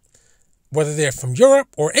 whether they're from Europe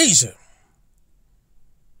or Asia,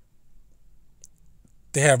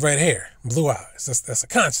 they have red hair, blue eyes. That's a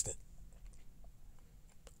constant.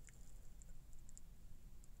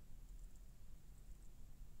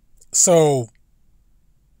 So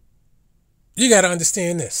you got to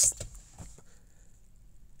understand this.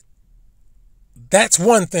 That's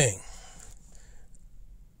one thing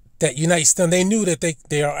that unites them. They knew that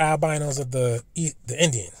they are albinos of the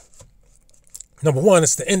Indian. Number one,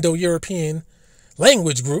 it's the Indo-European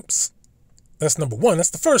language groups. That's number one. That's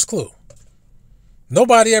the first clue.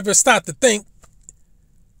 Nobody ever stopped to think,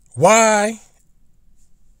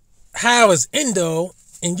 how is Indo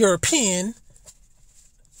and European,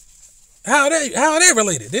 how are they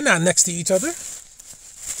related? They're not next to each other.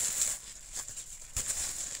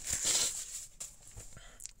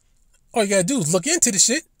 All you gotta do is look into the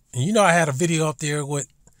shit. And you know I had a video up there with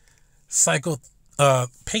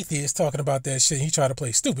Patheist talking about that shit. He tried to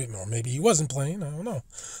play stupid. Or maybe he wasn't playing. I don't know.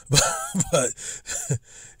 But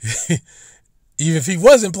even if he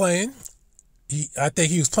wasn't playing, I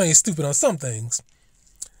think he was playing stupid on some things.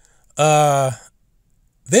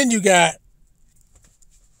 Then you got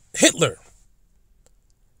Hitler.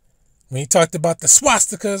 When he talked about the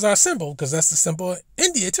swastika as our symbol, because that's the symbol of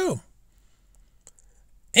India too.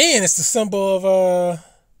 And it's the symbol of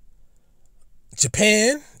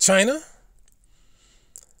Japan, China.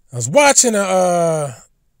 I was watching a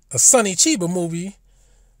Sonny Chiba movie. I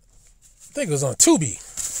think it was on Tubi.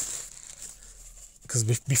 Because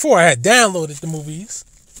before I had downloaded the movies.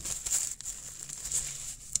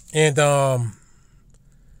 And I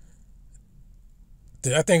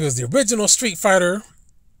think it was the original Street Fighter.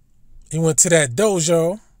 He went to that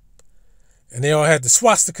dojo. And they all had the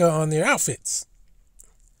swastika on their outfits.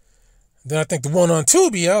 Then I think the one on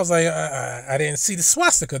Tubi, I was like, I didn't see the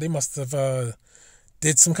swastika. They must have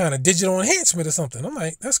did some kind of digital enhancement or something. I'm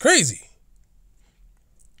like, that's crazy.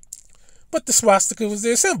 But the swastika was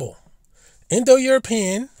their symbol.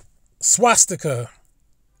 Indo-European swastika.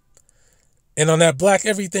 And on that Black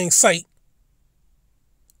Everything site,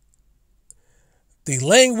 the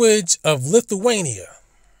language of Lithuania.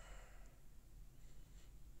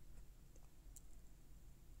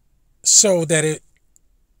 showed that it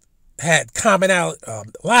had a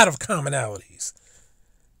lot of commonalities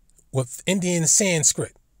with Indian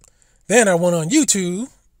Sanskrit. Then I went on YouTube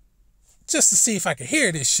just to see if I could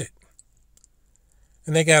hear this shit.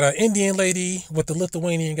 And they got an Indian lady with the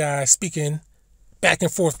Lithuanian guy speaking back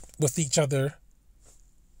and forth with each other,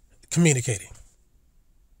 communicating.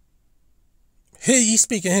 He's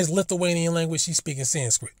speaking his Lithuanian language, she's speaking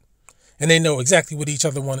Sanskrit. And they know exactly what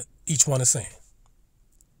each one is saying.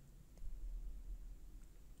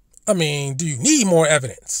 I mean, do you need more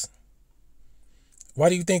evidence? Why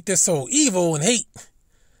do you think they're so evil and hate,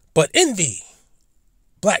 but envy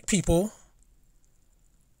black people,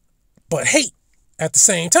 but hate at the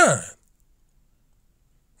same time?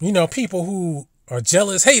 You know, people who are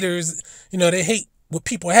jealous haters, you know, they hate what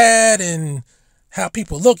people had and how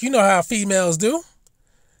people look. You know how females do.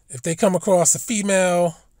 If they come across a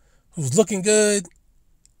female who's looking good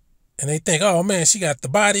and they think, oh man, she got the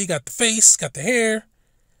body, got the face, got the hair,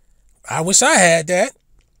 I wish I had that.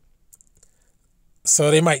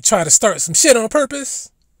 So they might try to start some shit on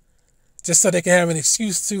purpose just so they can have an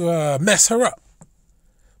excuse to mess her up.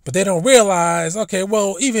 But they don't realize, okay,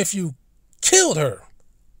 well, even if you killed her,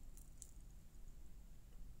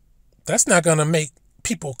 that's not going to make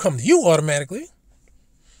people come to you automatically.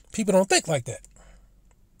 People don't think like that.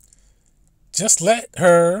 Just let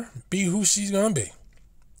her be who she's going to be.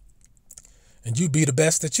 And you be the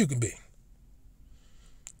best that you can be.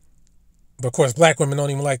 But of course, black women don't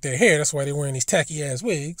even like their hair. That's why they're wearing these tacky ass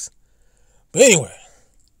wigs. But anyway,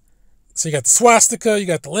 so you got the swastika, you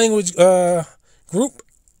got the language group.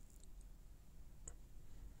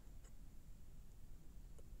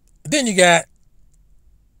 Then you got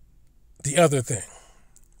the other thing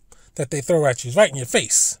that they throw at you, is right in your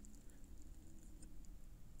face.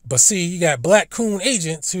 But see, you got black coon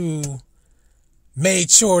agents who made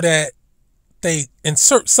sure that they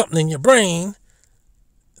insert something in your brain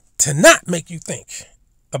to not make you think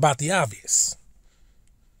about the obvious.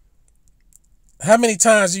 How many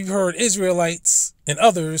times you've heard Israelites and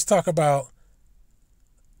others talk about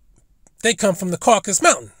they come from the Caucasus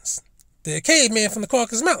Mountains? They're a caveman from the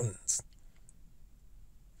Caucasus Mountains.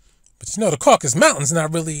 But you know, the Caucasus Mountains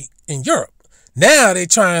not really in Europe. Now they're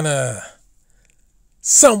trying to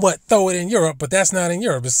somewhat throw it in Europe, but that's not in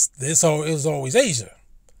Europe. It was always Asia.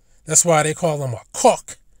 That's why they call them a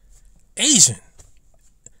Caucasian.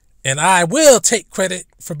 And I will take credit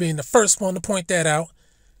for being the first one to point that out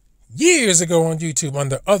years ago on YouTube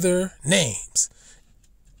under other names.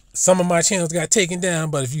 Some of my channels got taken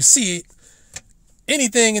down, but if you see it,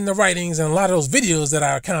 anything in the writings and a lot of those videos that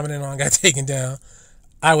I commented on got taken down,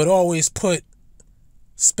 I would always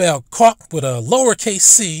spell Cauc with a lowercase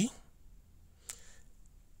c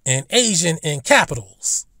and Asian in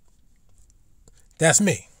capitals. That's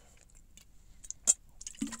me.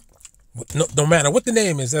 No matter what the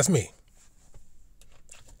name is, that's me.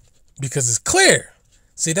 Because it's clear.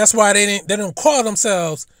 See, that's why they don't call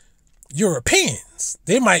themselves Europeans.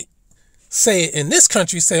 They might say in this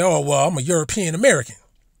country, say, oh, well, I'm a European American.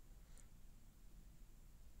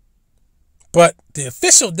 But the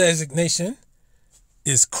official designation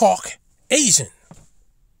is Caucasian.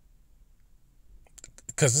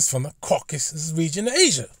 Because it's from the Caucasus region of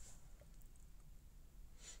Asia.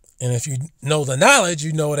 And if you know the knowledge,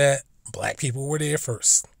 you know that black people were there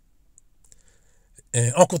first.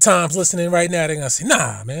 And Uncle Tom's listening right now. They're going to say,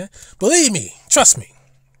 nah, man. Believe me. Trust me.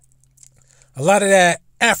 A lot of that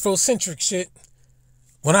Afrocentric shit,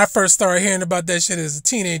 when I first started hearing about that shit as a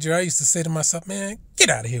teenager, I used to say to myself, man, get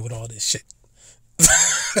out of here with all this shit.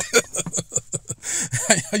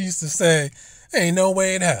 I used to say, ain't no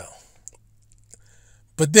way in hell.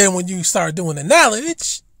 But then when you start doing the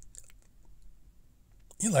knowledge,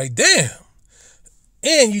 you're like, damn.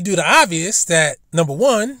 And you do the obvious that, number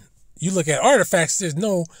one, you look at artifacts, there's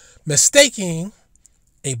no mistaking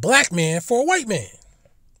a black man for a white man.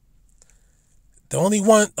 The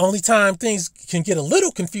only time things can get a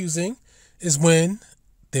little confusing is when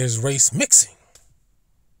there's race mixing.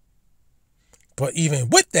 But even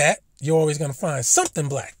with that, you're always going to find something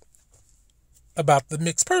black about the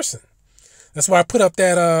mixed person. That's why I put up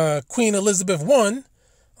that Queen Elizabeth I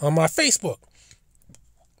on my Facebook.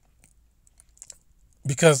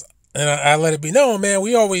 Because, and I let it be known, man,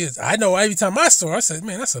 I know every time I saw her, I said,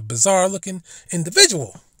 man, that's a bizarre looking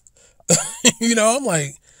individual. You know, I'm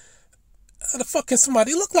like, how the fuck can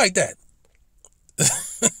somebody look like that?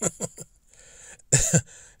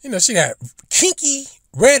 You know, she got kinky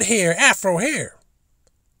red hair, afro hair.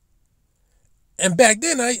 And back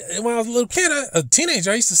then, when I was a little kid, a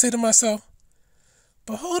teenager, I used to say to myself,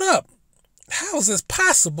 but hold up, how is this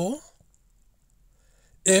possible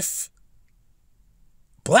if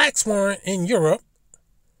blacks weren't in Europe,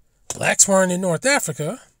 blacks weren't in North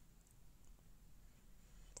Africa,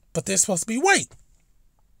 but they're supposed to be white.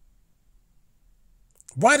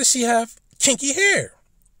 Why does she have kinky hair?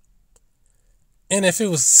 And if it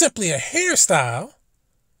was simply a hairstyle,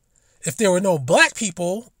 if there were no black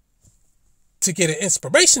people to get an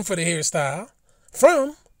inspiration for the hairstyle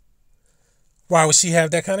from, why would she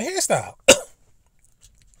have that kind of hairstyle?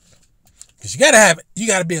 Because you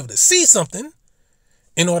gotta be able to see something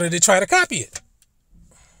in order to try to copy it.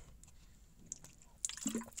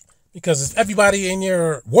 Because if everybody in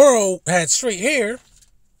your world had straight hair,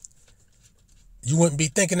 you wouldn't be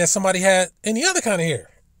thinking that somebody had any other kind of hair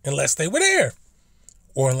unless they were there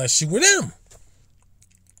or unless you were them.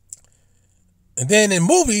 And then in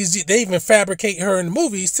movies, they even fabricate her in the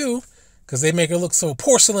movies too, because they make her look so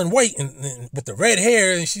porcelain white and with the red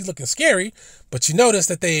hair, and she's looking scary. But you notice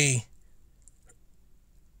that they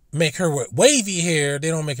make her with wavy hair. They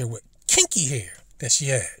don't make her with kinky hair that she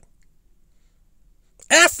had.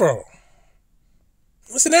 Afro.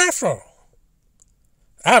 What's an afro?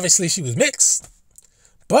 Obviously, she was mixed,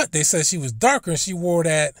 but they said she was darker and she wore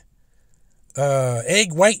that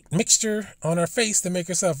egg white mixture on her face to make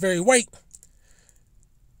herself very white.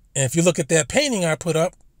 And if you look at that painting I put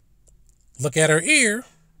up, look at her ear.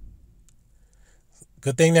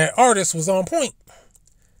 Good thing that artist was on point.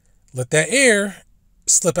 Let that ear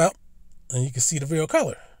slip out and you can see the real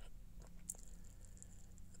color.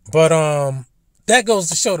 But that goes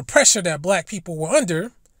to show the pressure that black people were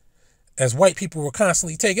under as white people were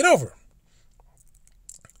constantly taking over.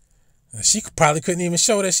 She probably couldn't even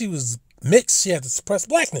show that she was mixed. She had to suppress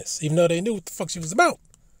blackness, even though they knew what the fuck she was about.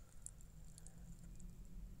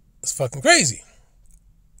 It's fucking crazy.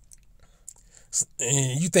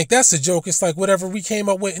 And you think that's a joke? It's like whatever we came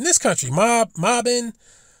up with in this country. Mobbing,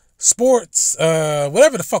 sports,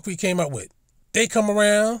 whatever the fuck we came up with. They come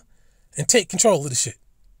around and take control of the shit.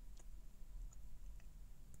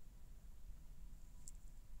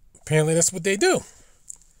 Apparently that's what they do.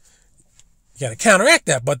 You got to counteract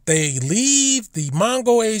that, but they leave the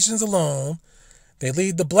Mongol Asians alone. They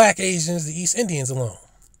leave the black Asians, the East Indians alone.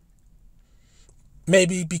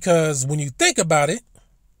 Maybe because when you think about it,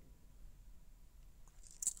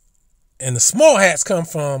 and the small hats come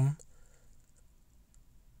from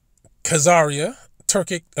Khazaria,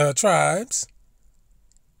 Turkic tribes,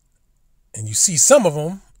 and you see some of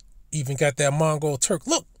them even got that Mongol Turk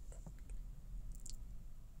look.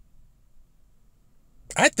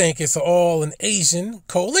 I think it's all an Asian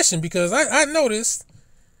coalition because I noticed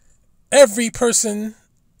every person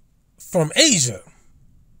from Asia,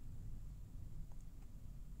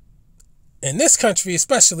 in this country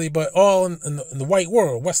especially, but all in the white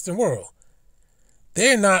world, Western world,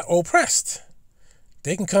 they're not oppressed.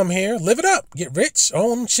 They can come here, live it up, get rich,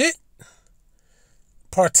 own shit,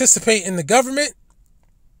 participate in the government.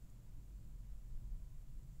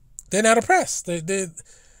 They're not oppressed.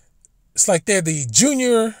 It's like they're the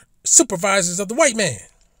junior supervisors of the white man.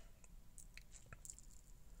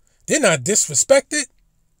 They're not disrespected.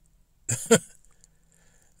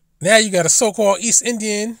 Now you got a so-called East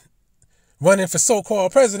Indian running for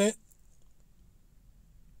so-called president.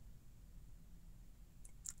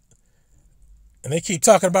 And they keep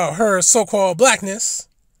talking about her so-called blackness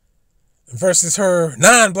versus her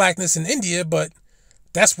non-blackness in India, but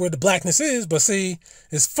that's where the blackness is. But see,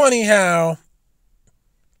 it's funny how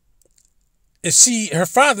if her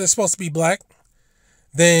father is supposed to be black,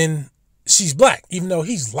 then she's black, even though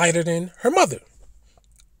he's lighter than her mother.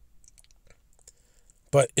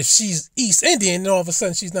 But if she's East Indian, then all of a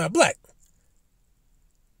sudden she's not black.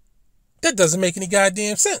 That doesn't make any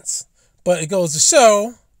goddamn sense. But it goes to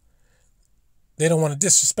show they don't want to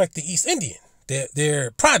disrespect the East Indian,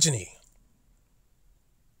 their progeny.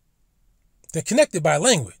 They're connected by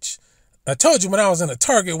language. I told you when I was in a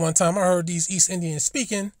Target one time, I heard these East Indians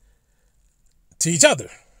speaking to each other.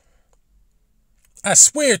 I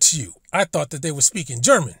swear to you, I thought that they were speaking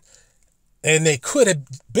German. And they could have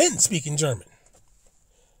been speaking German.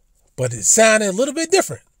 But it sounded a little bit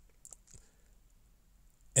different.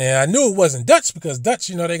 And I knew it wasn't Dutch because Dutch,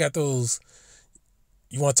 you know, they got those,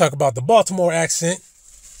 you want to talk about the Baltimore accent,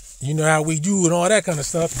 you know how we do and all that kind of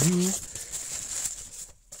stuff.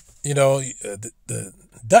 You know, the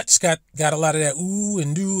Dutch got a lot of that ooh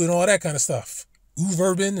and do and all that kind of stuff. Ooh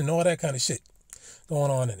verben and all that kind of shit going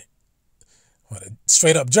on in it. Well, the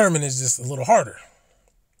straight up German is just a little harder.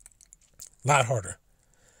 A lot harder.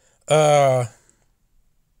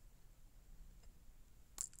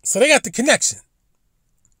 So they got the connection.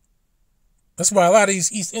 That's why a lot of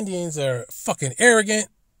these East Indians are fucking arrogant,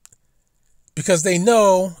 because they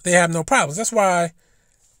know they have no problems. That's why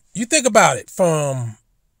you think about it, from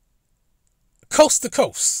coast to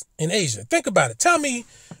coast in Asia. Think about it. Tell me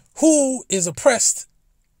who is oppressed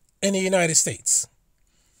in the United States.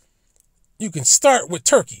 You can start with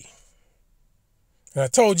Turkey. And I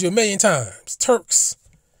told you a million times, Turks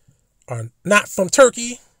are not from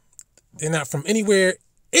Turkey. They're not from anywhere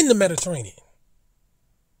in the Mediterranean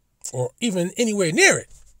or even anywhere near it.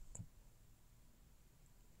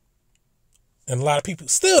 And a lot of people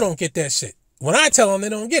still don't get that shit. When I tell them, they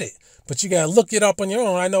don't get it. But you got to look it up on your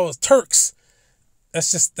own. I know it's Turks.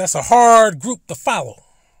 That's a hard group to follow.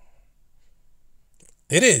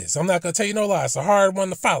 It is. I'm not going to tell you no lie. It's a hard one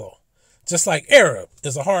to follow. Just like Arab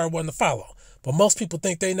is a hard one to follow. But most people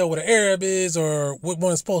think they know what an Arab is or what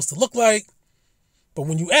one's supposed to look like. But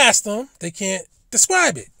when you ask them, they can't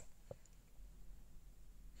describe it.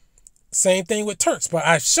 Same thing with Turks. But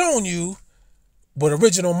I've shown you what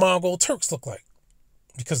original Mongol Turks look like.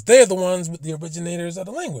 Because they're the ones with the originators of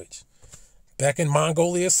the language. Back in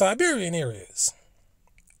Mongolia, Siberian areas.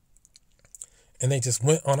 And they just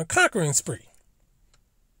went on a conquering spree.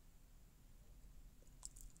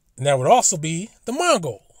 And that would also be the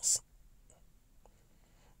Mongols.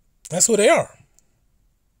 That's who they are.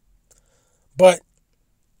 But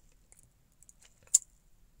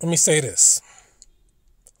let me say this.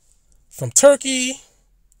 From Turkey,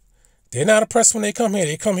 they're not oppressed when they come here.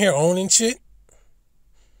 They come here owning shit.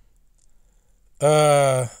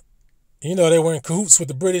 They were in cahoots with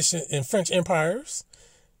the British and French empires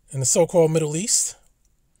in the so-called Middle East.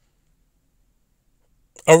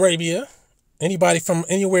 Arabia. Anybody from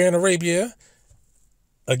anywhere in Arabia,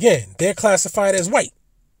 again, they're classified as white.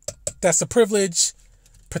 That's a privilege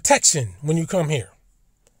protection when you come here.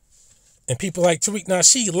 And people like Tariq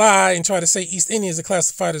Nasheed lie and try to say East Indians are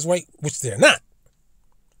classified as white, which they're not.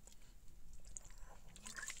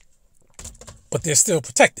 But they're still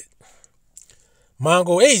protected.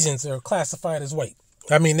 Mongol Asians are classified as white.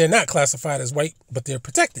 I mean, they're not classified as white, but they're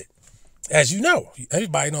protected. As you know,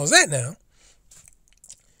 everybody knows that now.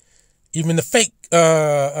 Even the fake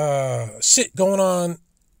shit going on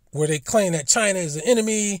where they claim that China is an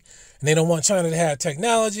enemy and they don't want China to have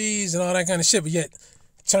technologies and all that kind of shit, but yet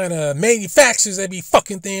China manufactures every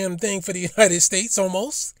fucking damn thing for the United States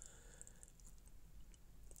almost.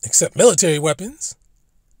 Except military weapons.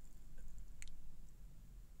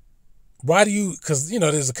 Why do you, because,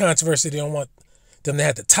 there's a controversy. They don't want them to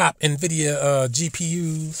have the top NVIDIA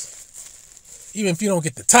GPUs. Even if you don't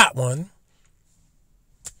get the top one.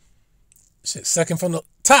 Shit, second from the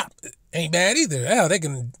top ain't bad either. Hell, they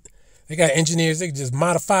got engineers, they can just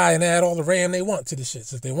modify and add all the RAM they want to the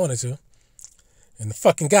shits if they wanted to. And the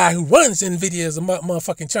fucking guy who runs NVIDIA is a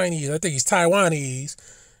motherfucking Chinese. I think he's Taiwanese,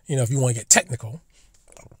 if you want to get technical.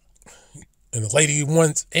 And the lady who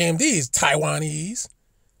runs AMD is Taiwanese.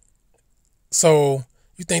 So,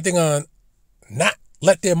 you think they're going to not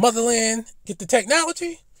let their motherland get the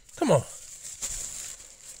technology? Come on.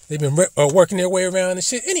 They've been working their way around and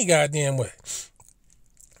shit any goddamn way.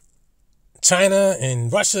 China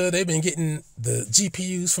and Russia, they've been getting the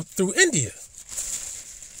GPUs through India.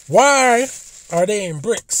 Why are they in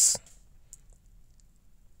BRICS?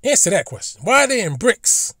 Answer that question. Why are they in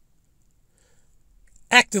BRICS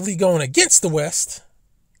actively going against the West,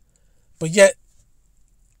 but yet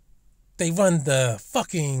they run the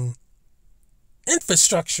fucking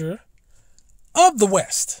infrastructure of the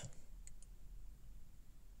West?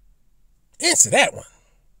 Answer that one.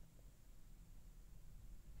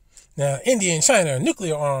 Now, India and China are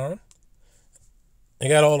nuclear armed. They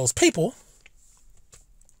got all those people.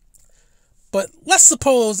 But let's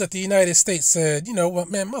suppose that the United States said, you know what,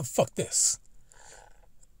 man, motherfuck this.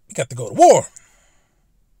 We got to go to war.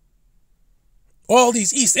 All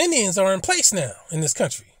these East Indians are in place now in this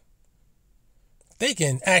country. They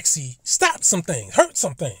can actually stop some things, hurt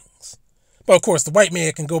some things. But of course, the white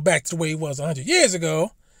man can go back to the way he was 100 years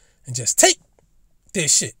ago and just take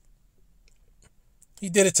this shit. He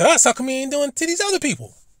did it to us. How come he ain't doing it to these other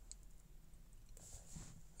people?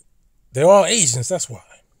 They're all Asians. That's why.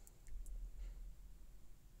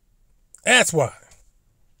 That's why.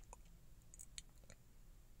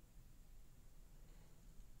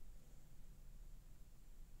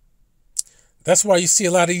 That's why you see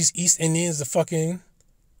a lot of these East Indians are fucking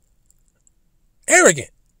arrogant.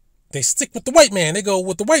 They stick with the white man. They go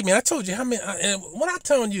with the white man. I told you how many. And what I'm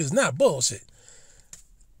telling you is not bullshit.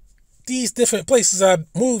 These different places I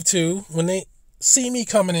moved to, when they see me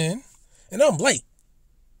coming in, and I'm late,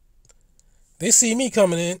 they see me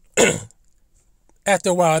coming in.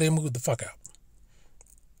 After a while, they move the fuck out.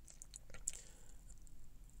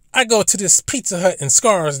 I go to this Pizza Hut in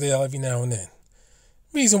Scarsdale every now and then.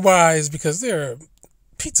 Reason why is because there are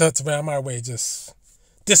Pizza Huts around my way just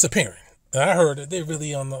disappearing. And I heard that they're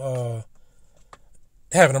really on the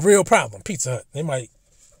having a real problem. Pizza Hut, they might,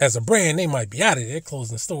 as a brand, they might be out of there. They're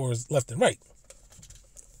closing stores left and right.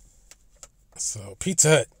 So Pizza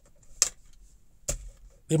Hut,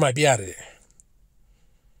 they might be out of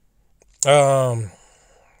there.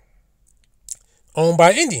 Owned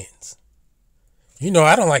by Indians. You know,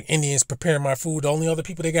 I don't like Indians preparing my food. The only other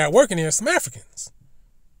people they got working there are some Africans.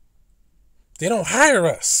 They don't hire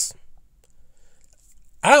us.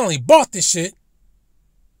 I only bought this shit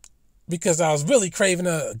because I was really craving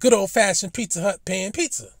a good old-fashioned Pizza Hut pan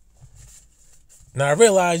pizza. Now, I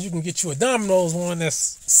realize you can get you a Domino's one that's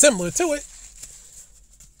similar to it,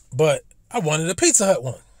 but I wanted a Pizza Hut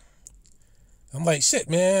one. I'm like, shit,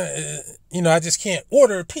 man, I just can't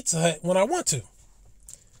order a Pizza Hut when I want to.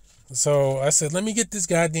 So I said, let me get this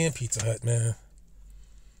goddamn Pizza Hut, man.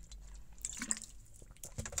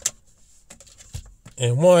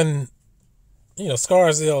 And one,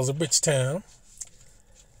 Scarsdale is a rich town.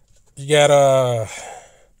 You got, of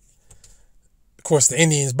course, the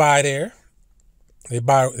Indians buy there.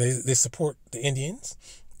 They support the Indians.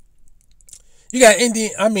 You got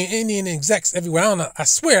Indian execs everywhere. I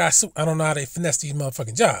swear, I don't know how they finesse these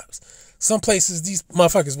motherfucking jobs. Some places, these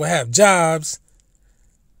motherfuckers will have jobs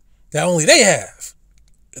that only they have.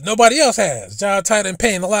 Nobody else has. Job title and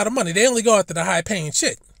paying a lot of money. They only go after the high paying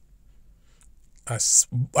shit.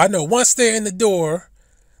 I know once they're in the door,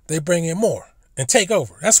 they bring in more and take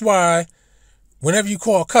over. That's why whenever you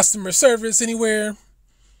call customer service anywhere,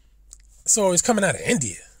 it's always coming out of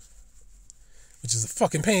India, which is a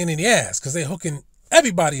fucking pain in the ass because they're hooking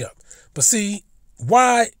everybody up. But see,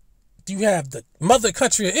 why do you have the mother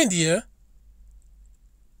country of India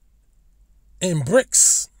in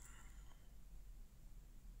BRICS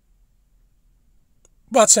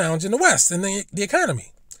about challenging the West and the economy?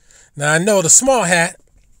 Now, I know the small hat,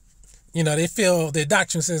 they feel their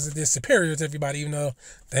doctrine says that they're superior to everybody, even though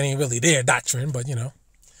that ain't really their doctrine, but,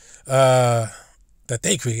 that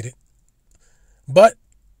they created. But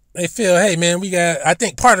they feel, hey, man, I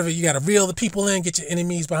think part of it, you got to reel the people in, get your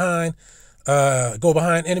enemies behind, go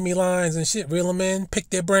behind enemy lines and shit, reel them in, pick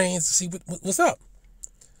their brains to see what's up.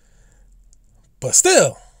 But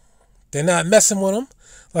still, they're not messing with them.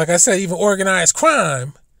 Like I said, even organized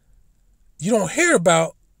crime, you don't hear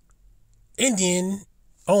about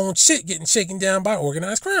Indian-owned shit getting shaken down by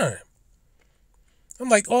organized crime. I'm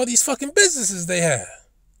like, all these fucking businesses they have.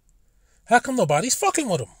 How come nobody's fucking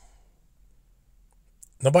with them?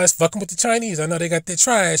 Nobody's fucking with the Chinese. I know they got their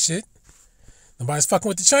trash shit. Nobody's fucking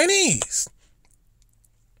with the Chinese.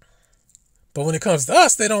 But when it comes to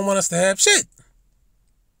us, they don't want us to have shit.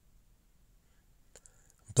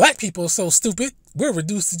 Black people are so stupid, we're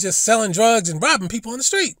reduced to just selling drugs and robbing people on the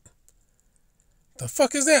street. The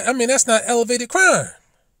fuck is that? I mean, that's not elevated crime.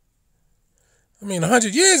 I mean,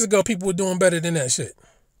 100 years ago, people were doing better than that shit.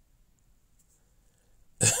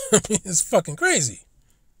 I mean, it's fucking crazy.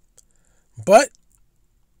 But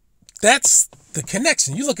that's the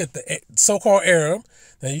connection. You look at the so-called Arab,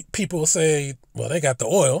 now people say, well, they got the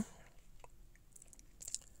oil.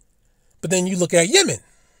 But then you look at Yemen.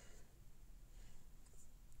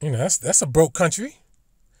 That's a broke country.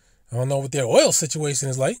 I don't know what their oil situation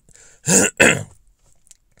is like.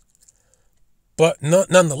 But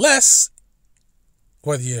nonetheless,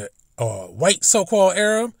 whether you're a white so-called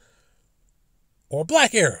Arab or a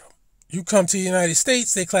black Arab, you come to the United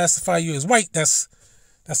States, they classify you as white. That's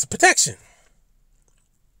a protection.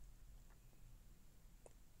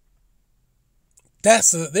 That's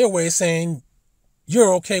their way of saying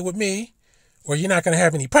you're okay with me or you're not going to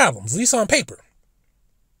have any problems, at least on paper.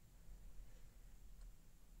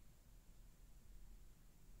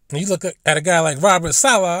 And you look at a guy like Robert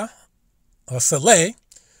Saleh, or Saleh.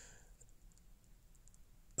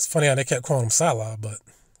 It's funny how they kept calling him Salah, but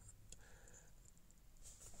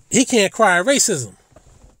he can't cry racism.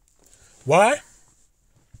 Why?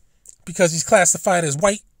 Because he's classified as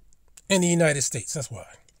white in the United States. That's why.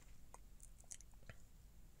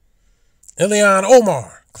 Ilhan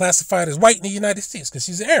Omar, classified as white in the United States because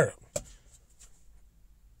she's an Arab.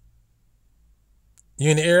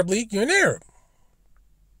 You're in the Arab League, you're an Arab.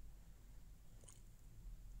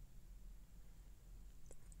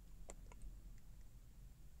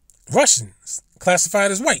 Russians,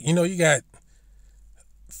 classified as white. You got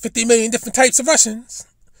 50 million different types of Russians.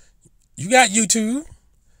 You got YouTube.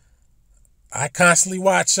 I constantly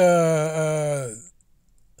watch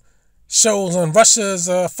shows on Russia's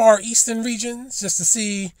Far Eastern regions just to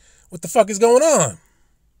see what the fuck is going on.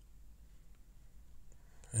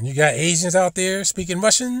 And you got Asians out there speaking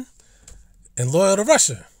Russian and loyal to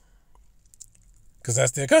Russia because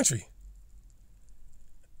that's their country.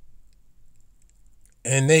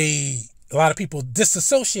 And a lot of people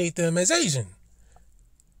disassociate them as Asian.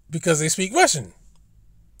 because they speak Russian.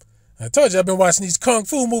 I told you I've been watching these kung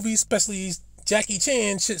fu movies, especially these Jackie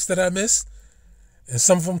Chan shits that I missed. And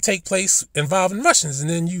some of them take place involving Russians. And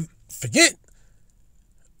then you forget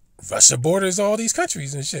Russia borders all these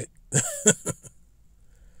countries and shit.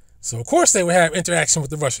 So of course they would have interaction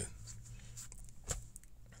with the Russians.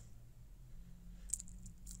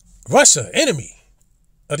 Russia, enemy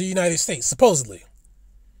of the United States, supposedly.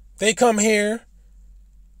 They come here,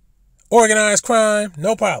 organized crime,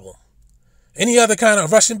 no problem. Any other kind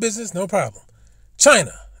of Russian business, no problem.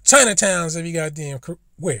 China, Chinatowns, every goddamn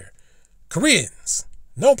where. Koreans,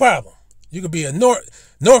 no problem. You could be a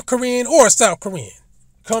North Korean or a South Korean.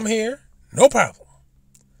 Come here, no problem.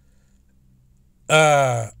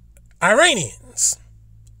 Iranians,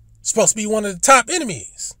 supposed to be one of the top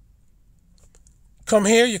enemies. Come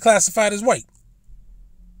here, you're classified as white.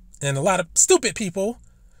 And a lot of stupid people,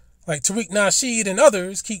 like Tariq Nasheed and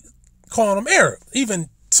others, keep calling them Arab. Even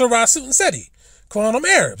Surah Sutanseti, calling them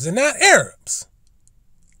Arabs. They're not Arabs.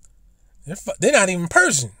 They're not even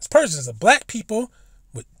Persians. Persians are black people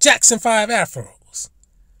with Jackson 5 afros.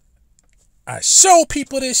 I show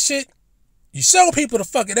people this shit. You show people the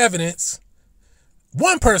fucking evidence.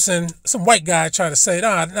 One person, some white guy, tried to say,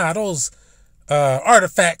 nah, those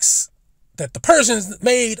artifacts that the Persians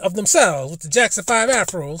made of themselves with the Jackson 5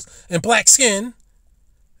 afros and black skin,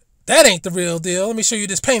 that ain't the real deal. Let me show you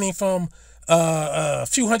this painting from a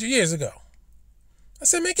few hundred years ago. I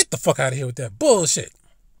said, man, get the fuck out of here with that bullshit.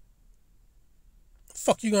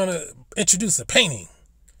 Fuck you gonna introduce a painting?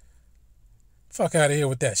 Fuck out of here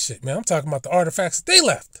with that shit, man. I'm talking about the artifacts that they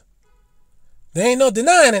left. There ain't no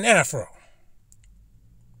denying an afro.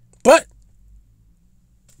 But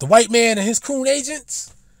the white man and his coon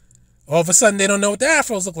agents, all of a sudden they don't know what the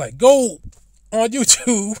afros look like. Go on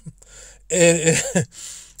YouTube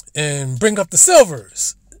and bring up the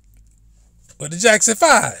Silvers or the Jackson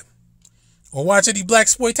 5 or watch any black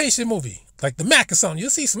exploitation movie like the Mac or something. You'll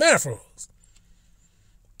see some afros.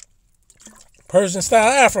 Persian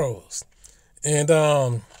style afros.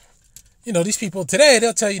 And you know, these people today,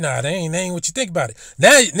 they'll tell you, nah, they ain't what you think about it.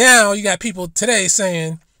 Now you got people today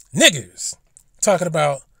saying niggers, talking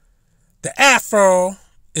about the afro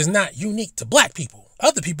is not unique to black people.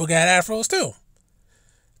 Other people got afros too.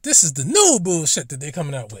 This is the new bullshit that they're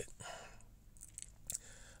coming out with.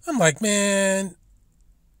 I'm like, man,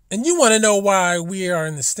 and you want to know why we are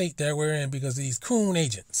in the state that we're in? Because of these coon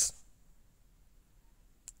agents.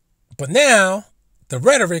 But now the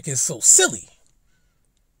rhetoric is so silly.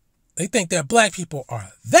 They think that black people are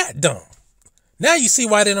that dumb. Now you see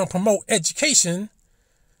why they don't promote education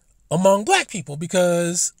among black people,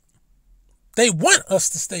 because they want us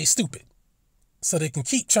to stay stupid so they can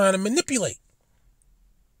keep trying to manipulate.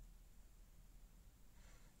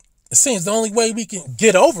 It seems the only way we can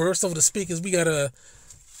get over, so to speak, is we got to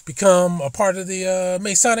become a part of the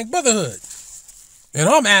Masonic Brotherhood. And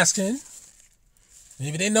I'm asking,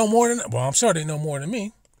 maybe they know more than, well, I'm sure they know more than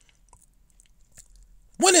me.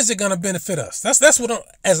 When is it going to benefit us? That's what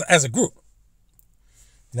as a group.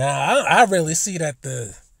 Now, I really see that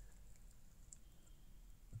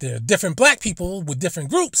there are different black people with different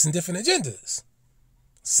groups and different agendas.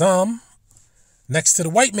 Some next to the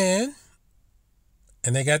white man,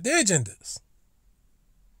 and they got their agendas.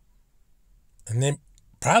 And they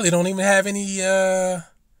probably don't even have any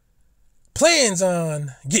plans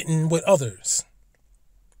on getting with others.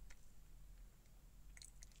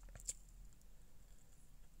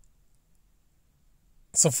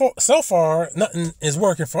 So far, nothing is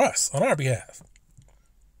working for us on our behalf.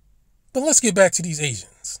 But let's get back to these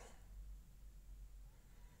Asians.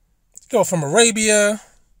 Go from Arabia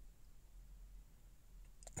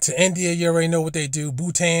to India. You already know what they do.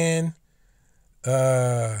 Bhutan,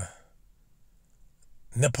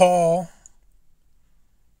 Nepal.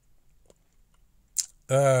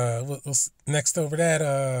 What's next over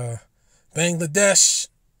that? Bangladesh.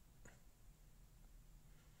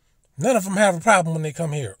 None of them have a problem when they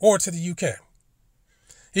come here or to the UK.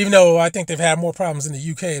 Even though I think they've had more problems in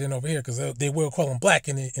the UK than over here, because they will call them black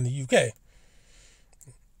in the UK.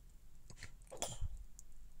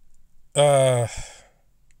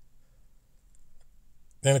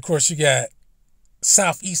 Then, of course, you got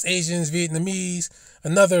Southeast Asians, Vietnamese,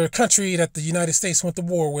 another country that the United States went to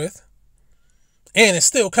war with. And it's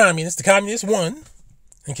still communist. The communists won,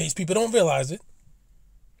 in case people don't realize it.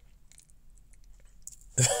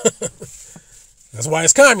 That's why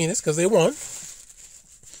it's communist, because they won.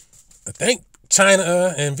 I think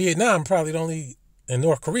China and Vietnam probably the only, and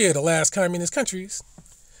North Korea, the last communist countries.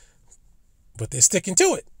 But they're sticking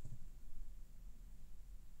to it.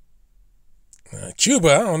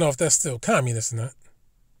 Cuba, I don't know if that's still communist or not.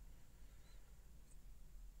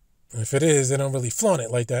 If it is, they don't really flaunt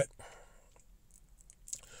it like that.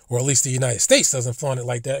 Or at least the United States doesn't flaunt it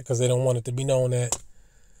like that because they don't want it to be known that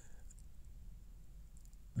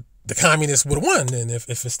the communists would have won. And if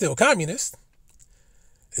it's still communist,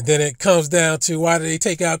 and then it comes down to why did they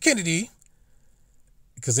take out Kennedy?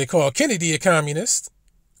 Because they call Kennedy a communist,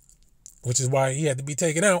 which is why he had to be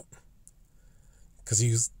taken out.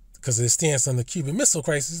 Because of his stance on the Cuban Missile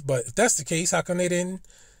Crisis. But if that's the case, how come they didn't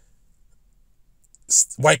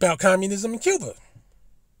wipe out communism in Cuba?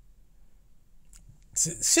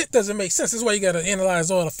 Shit doesn't make sense. That's why you got to analyze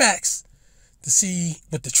all the facts to see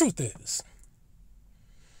what the truth is.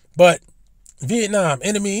 But Vietnam,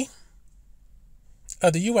 enemy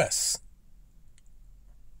of the U.S.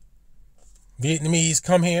 Vietnamese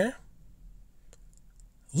come here,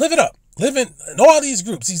 live it up. Live in all these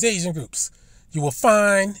groups, these Asian groups. You will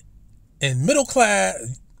find in middle class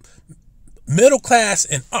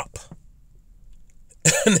and up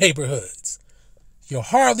neighborhoods. You'll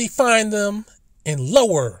hardly find them in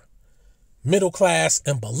lower middle class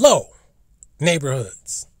and below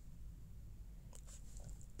neighborhoods.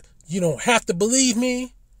 You don't have to believe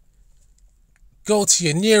me. Go to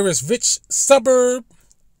your nearest rich suburb.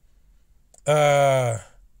 And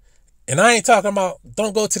I ain't talking about,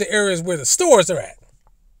 don't go to the areas where the stores are at.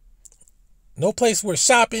 No place where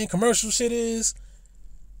shopping, commercial shit is.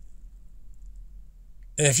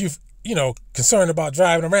 And if you're, concerned about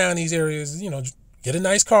driving around these areas, get a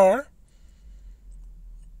nice car.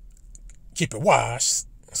 Keep it washed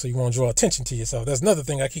so you won't draw attention to yourself. That's another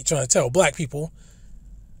thing I keep trying to tell black people.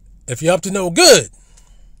 If you're up to no good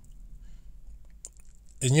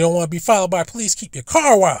and you don't want to be followed by police, keep your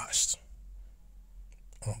car washed.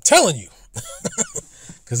 I'm telling you.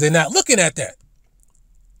 Because they're not looking at that.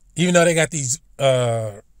 Even though they got these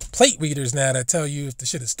plate readers now that tell you if the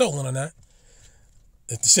shit is stolen or not.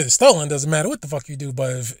 If the shit is stolen, doesn't matter what the fuck you do.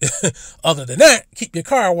 But if, other than that, keep your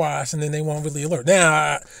car washed and then they won't really alert.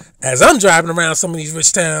 Now, as I'm driving around some of these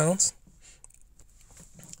rich towns,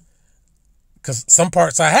 because some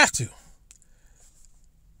parts I have to,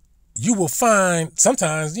 you will find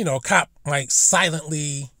sometimes, a cop might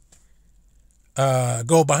silently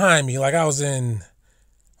go behind me. Like I was in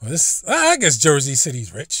I guess Jersey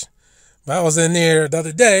City's rich, but I was in there the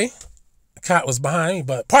other day. The cop was behind me,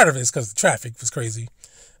 but part of it is because the traffic was crazy.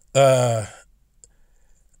 Maybe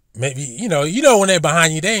when they're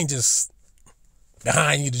behind you, they ain't just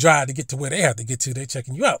behind you to drive to get to where they have to get to. They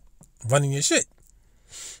checking you out, running your shit.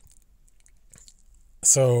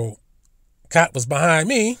 So cop was behind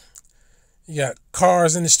me. You got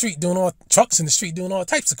cars in the street trucks in the street doing all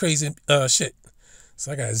types of crazy shit.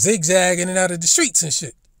 So I got zigzagging in and out of the streets and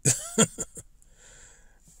shit.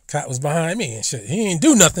 Cop was behind me and shit. He ain't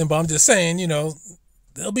do nothing, but I'm just saying,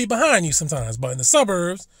 they'll be behind you sometimes. But in the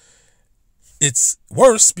suburbs, it's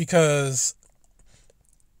worse because,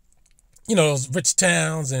 those rich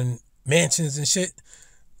towns and mansions and shit.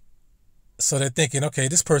 So they're thinking, okay,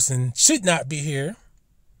 this person should not be here.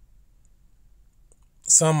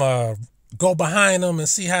 Some go behind them and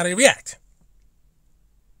see how they react.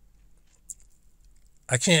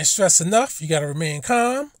 I can't stress enough, you got to remain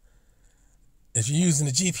calm. If you're using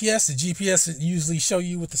the GPS usually show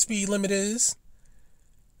you what the speed limit is.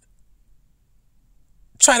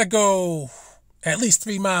 Try to go at least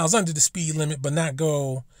 3 miles under the speed limit, but not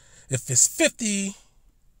go, if it's 50,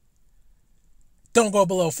 don't go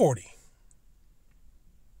below 40.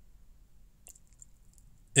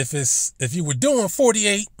 If you were doing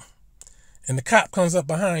 48 and the cop comes up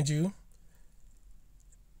behind you,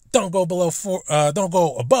 don't go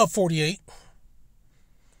above 48.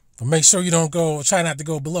 But make sure you try not to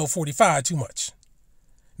go below 45 too much.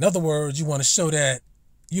 In other words, you want to show that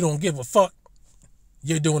you don't give a fuck.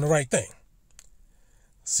 You're doing the right thing.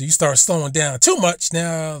 So you start slowing down too much.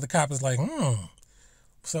 Now the cop is like,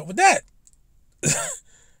 what's up with that?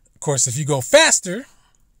 Of course, if you go faster,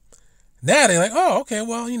 now they're like, oh, okay,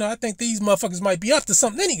 well, I think these motherfuckers might be up to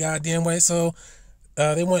something any goddamn way. So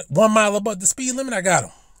they went 1 mile above the speed limit. I got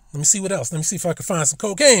them. Let me see what else. Let me see if I can find some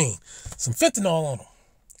cocaine, some fentanyl on them.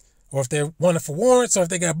 Or if they're wanted for warrants, or if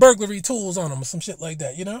they got burglary tools on them or some shit like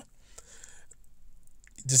that, You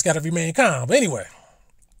just got to remain calm. But anyway,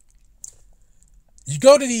 you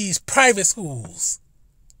go to these private schools,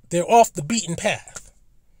 they're off the beaten path.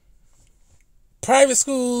 Private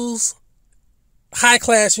schools,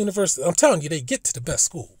 high-class universities, I'm telling you, they get to the best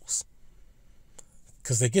schools.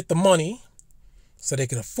 Because they get the money so they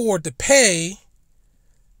can afford to pay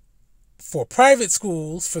for private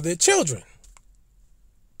schools for their children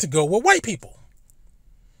to go with white people.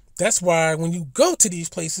 That's why when you go to these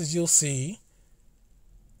places, you'll see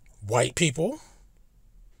white people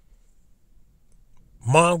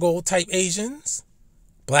Mongol type Asians,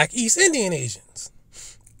 Black East Indian Asians.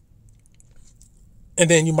 And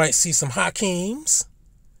then you might see some Hakeems,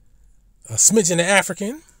 a smidgen of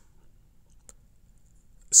African,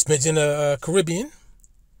 a smidgen of Caribbean,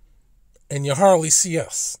 and you hardly see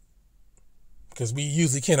us because we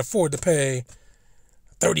usually can't afford to pay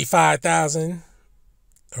 $35,000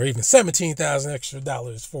 or even $17,000 extra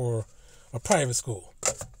dollars for a private school.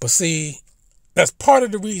 But see, that's part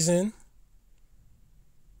of the reason,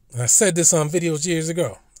 and I said this on videos years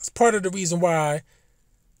ago, it's part of the reason why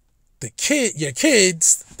your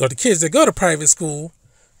kids, or the kids that go to private school,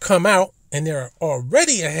 come out and they're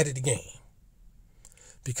already ahead of the game.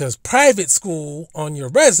 Because private school on your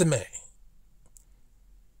resume,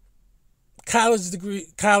 college degree,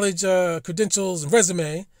 college credentials and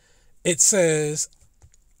resume, it says,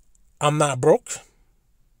 I'm not broke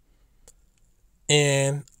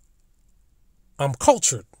and I'm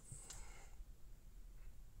cultured.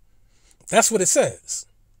 That's what it says.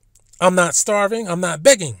 I'm not starving. I'm not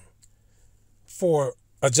begging for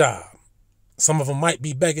a job. Some of them might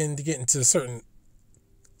be begging to get into a certain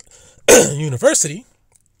university,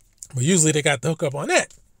 but usually they got the hookup on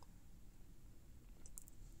that.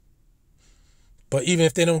 But even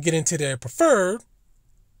if they don't get into their preferred,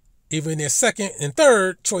 even their second and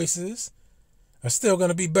third choices are still going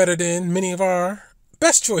to be better than many of our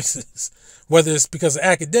best choices, whether it's because of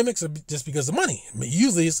academics or just because of money. I mean,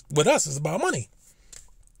 usually it's, with us, it's about money.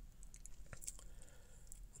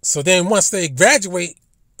 So then once they graduate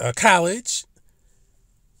college,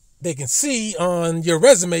 they can see on your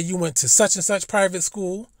resume you went to such and such private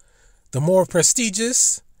school. The more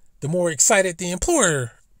prestigious, the more excited the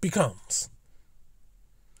employer becomes.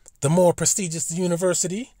 The more prestigious the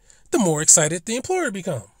university, the more excited the employer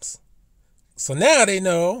becomes. So now they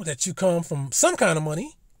know that you come from some kind of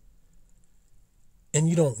money and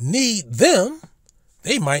you don't need them.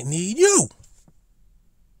 They might need you.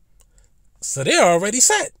 So they're already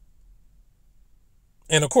set.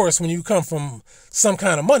 And of course, when you come from some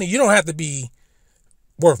kind of money, you don't have to be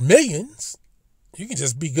worth millions. You can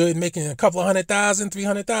just be good making a couple of $100,000,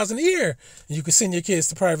 $300,000 a year, and you can send your kids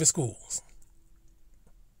to private schools,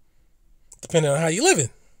 depending on how you're living.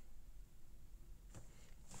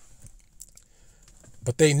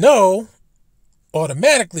 But they know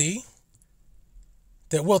automatically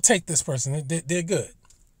that we'll take this person. They're good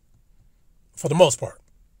for the most part.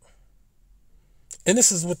 And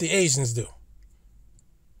this is what the Asians do.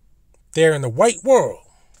 They're in the white world.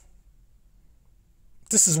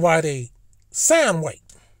 This is why they sound white.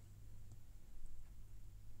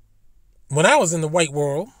 When I was in the white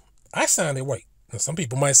world, I sounded white. Now, some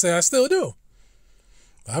people might say I still do.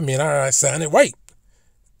 I mean, I sounded white.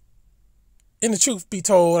 And the truth be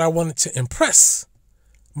told, I wanted to impress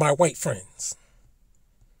my white friends.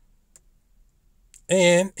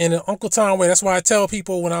 And in an Uncle Tom way, that's why I tell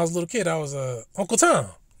people when I was a little kid, I was Uncle Tom.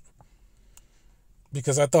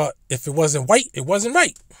 Because I thought if it wasn't white, it wasn't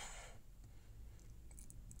right.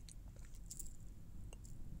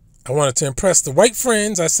 I wanted to impress the white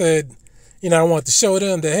friends. I said, I wanted to show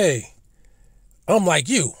them that, hey, I'm like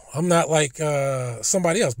you. I'm not like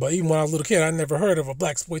somebody else. But even when I was a little kid, I never heard of a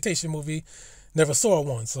blaxploitation movie. Never saw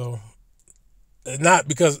one. So not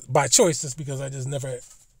because by choice, just because I just never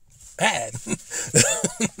had.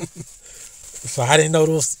 So I didn't know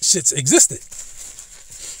those shits existed.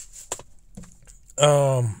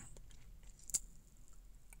 Oh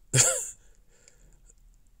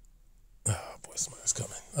boy, somebody's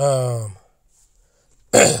coming.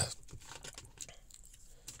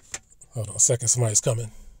 Hold on a second, somebody's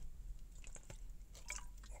coming.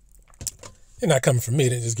 They're not coming from me,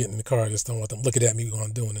 they're just getting in the car. I just don't want them looking at me while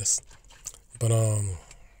I'm doing this. But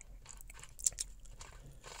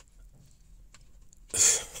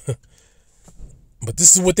but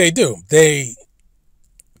this is what they do. They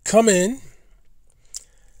come in,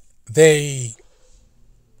 they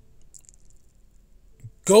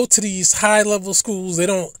go to these high-level schools. They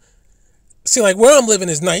don't see, like, where I'm living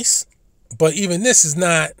is nice, but even this is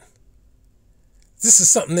not. This is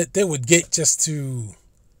something that they would get just to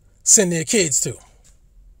send their kids to.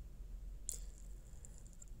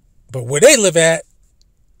 But where they live at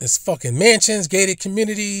is fucking mansions, gated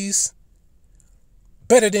communities,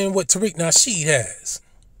 better than what Tariq Nasheed has.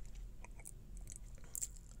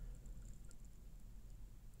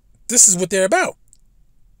 This is what they're about.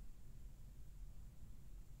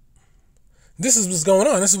 This is what's going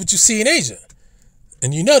on. This is what you see in Asia.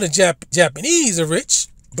 And you know the Japanese are rich,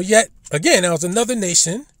 but yet, again, that was another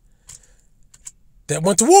nation that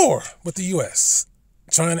went to war with the U.S.,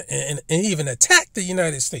 trying to, and even attack the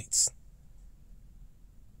United States.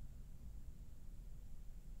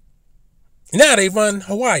 Now they run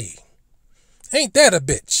Hawaii. Ain't that a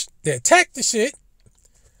bitch? They attacked the shit.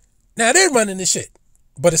 Now they're running the shit.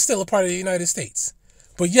 But it's still a part of the United States.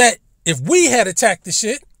 But yet, if we had attacked the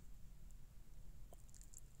shit,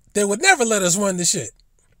 they would never let us run the shit.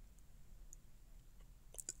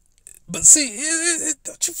 But see,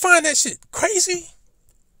 don't you find that shit crazy?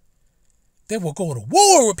 They will go to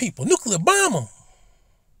war with people, nuclear bomb them.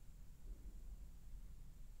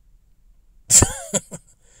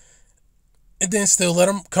 And then still let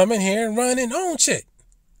them come in here and run and own shit.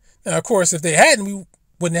 Now, of course, if they hadn't, we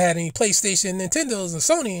wouldn't have had any PlayStation, Nintendos, and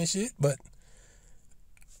Sony and shit. But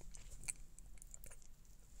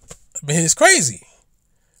I mean, it's crazy.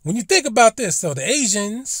 When you think about this, though, the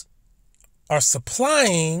Asians are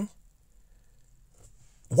supplying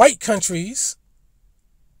white countries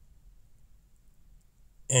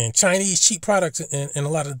and Chinese cheap products in a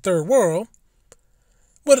lot of the third world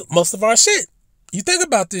with most of our shit. You think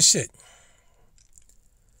about this shit.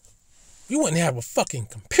 You wouldn't have a fucking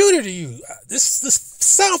computer to use. This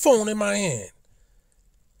cell phone in my hand.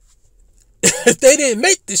 If they didn't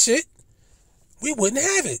make this shit, we wouldn't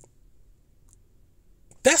have it.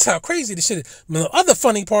 That's how crazy this shit is. I mean, the other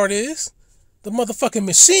funny part is the motherfucking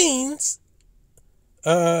machines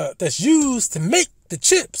that's used to make the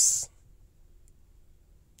chips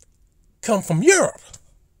come from Europe.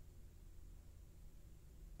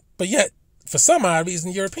 But yet, for some odd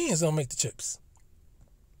reason, Europeans don't make the chips.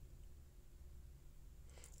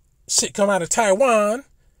 Shit come out of Taiwan,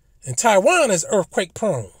 and Taiwan is earthquake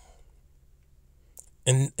prone.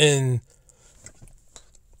 And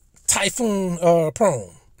typhoon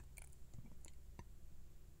prone.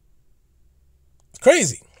 It's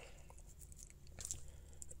crazy.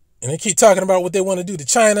 And they keep talking about what they want to do to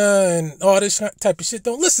China and all this type of shit.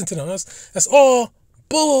 Don't listen to them. That's all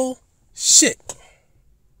bullshit.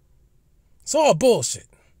 It's all bullshit.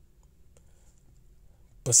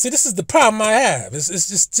 But see, this is the problem I have.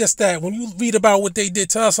 It's just that when you read about what they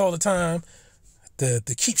did to us all the time, to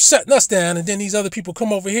keep shutting us down, and then these other people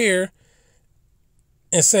come over here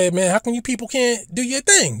and say, man, how come you people can't do your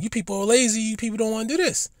thing? You people are lazy. You people don't want to do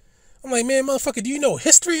this. I'm like, man, motherfucker, do you know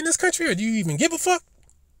history in this country, or do you even give a fuck?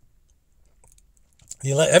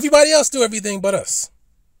 You let everybody else do everything but us.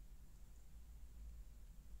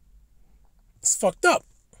 It's fucked up.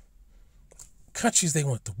 Countries they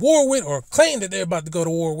went to war with or claim that they're about to go to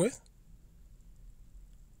war with.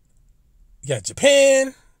 You got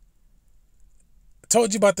Japan. I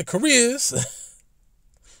told you about the Koreas.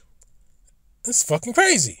 It's fucking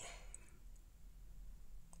crazy.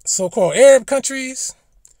 So-called Arab countries.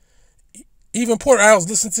 Even I was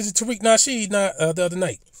listening to the Tariq Nasheed the other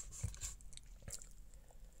night.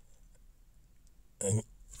 And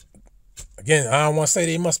again, I don't want to say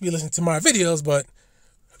they must be listening to my videos, but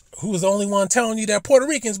who was the only one telling you that Puerto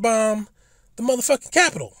Ricans bombed the motherfucking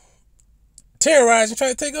Capitol? Terrorize and try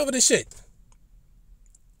to take over this shit.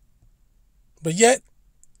 But yet,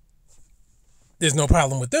 there's no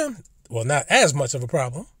problem with them. Well, not as much of a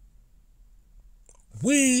problem.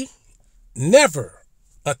 We never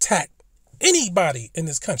attack anybody in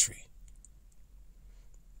this country.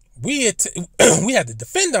 We had to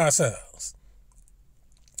defend ourselves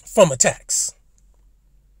from attacks.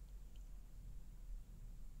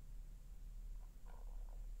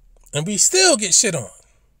 And we still get shit on.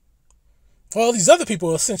 All these other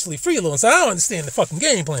people are essentially freeloaders. So I don't understand the fucking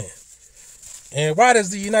game plan. And why does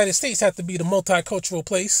the United States have to be the multicultural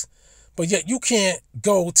place, but yet you can't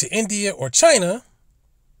go to India or China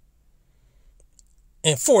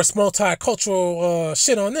and force multicultural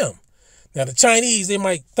shit on them? Now, the Chinese, they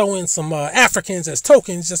might throw in some Africans as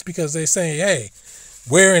tokens just because they say, hey,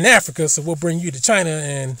 we're in Africa, so we'll bring you to China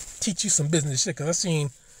and teach you some business shit. Because I seen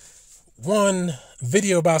one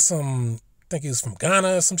video about I think it was from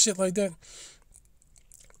Ghana or some shit like that.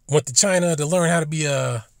 Went to China to learn how to be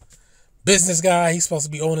a business guy. He's supposed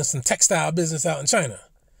to be owning some textile business out in China.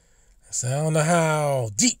 So I don't know how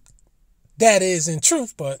deep that is in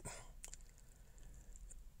truth, but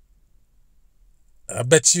I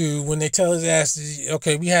bet you when they tell his ass,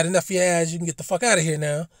 okay, we had enough of your ass, you can get the fuck out of here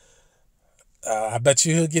now. I bet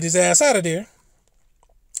you he'll get his ass out of there.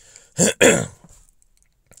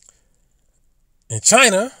 In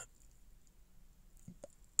China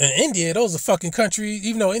and India, those are fucking countries,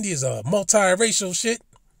 even though India's a multiracial shit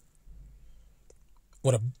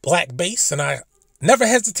with a black base, and I never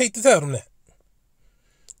hesitate to tell them that.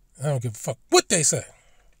 I don't give a fuck what they say.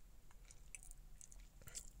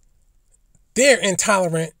 They're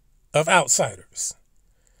intolerant of outsiders.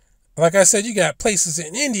 Like I said, you got places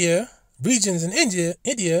in India, regions in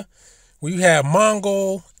India, where you have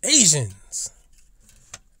Mongol Asians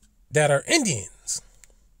that are Indians.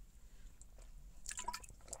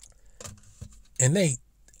 and they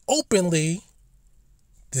openly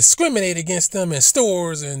discriminate against them in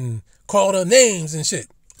stores and call them names and shit,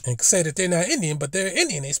 and say that they're not Indian, but they're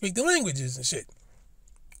Indian. They speak the languages and shit.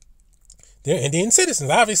 They're Indian citizens.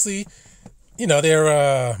 Obviously, you know,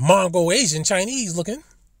 they're Mongol, Asian, Chinese looking.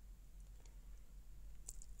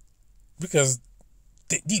 Because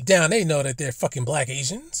deep down they know that they're fucking black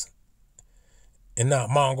Asians and not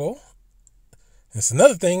Mongol. It's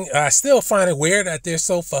another thing. I still find it weird that they're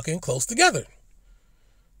so fucking close together.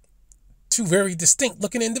 Two very distinct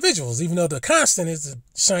looking individuals, even though the constant is the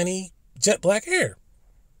shiny jet black hair.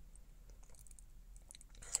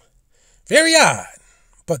 Very odd.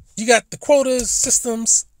 But you got the quotas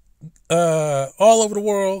systems all over the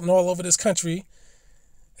world and all over this country.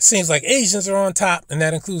 It seems like Asians are on top, and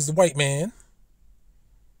that includes the white man.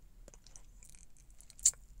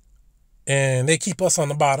 And they keep us on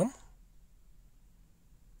the bottom.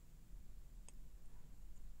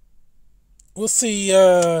 We'll see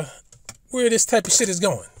where this type of shit is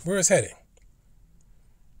going, where it's heading.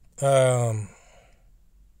 But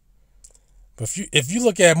if you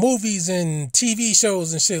look at movies and TV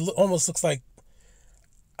shows and shit, it almost looks like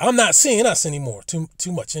I'm not seeing us anymore, too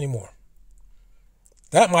much anymore.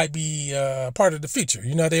 That might be part of the future.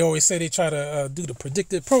 You know, they always say they try to do the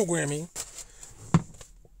predictive programming.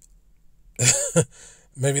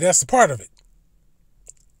 Maybe that's the part of it.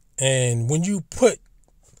 And when you put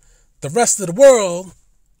the rest of the world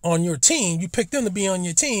on your team, you pick them to be on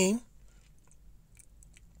your team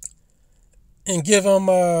and give them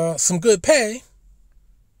some good pay,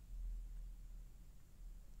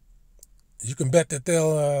 you can bet that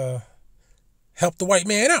they'll help the white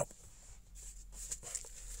man out.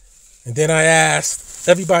 And then I asked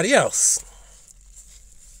everybody else,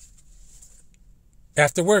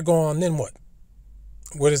 after we're gone, then what?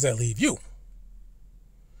 Where does that leave you?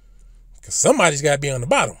 Because somebody's got to be on the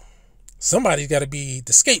bottom. Somebody's got to be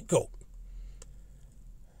the scapegoat.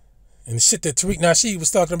 And the shit that Tariq Nasheed was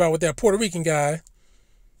talking about with that Puerto Rican guy,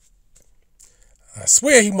 I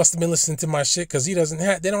swear he must have been listening to my shit, because they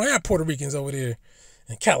don't have Puerto Ricans over there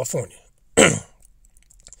in California.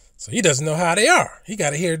 So he doesn't know how they are. He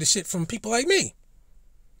got to hear the shit from people like me,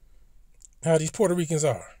 how these Puerto Ricans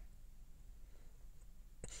are.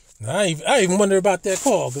 Now, I even wonder about that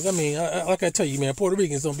call, because I mean, like I tell you, man, Puerto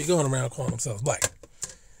Ricans don't be going around calling themselves black.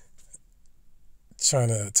 Trying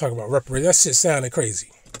to talk about reparations. That shit sounded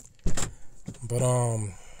crazy. But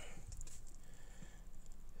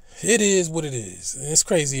it is what it is. It's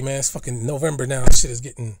crazy, man. It's fucking November now. Shit is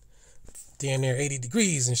getting damn near 80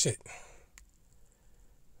 degrees and shit.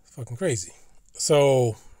 It's fucking crazy.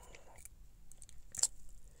 So,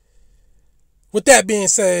 with that being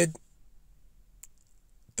said,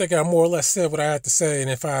 I think I more or less said what I had to say.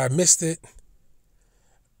 And if I missed it,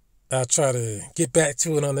 I'll try to get back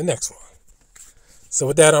to it on the next one. So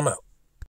with that, I'm out.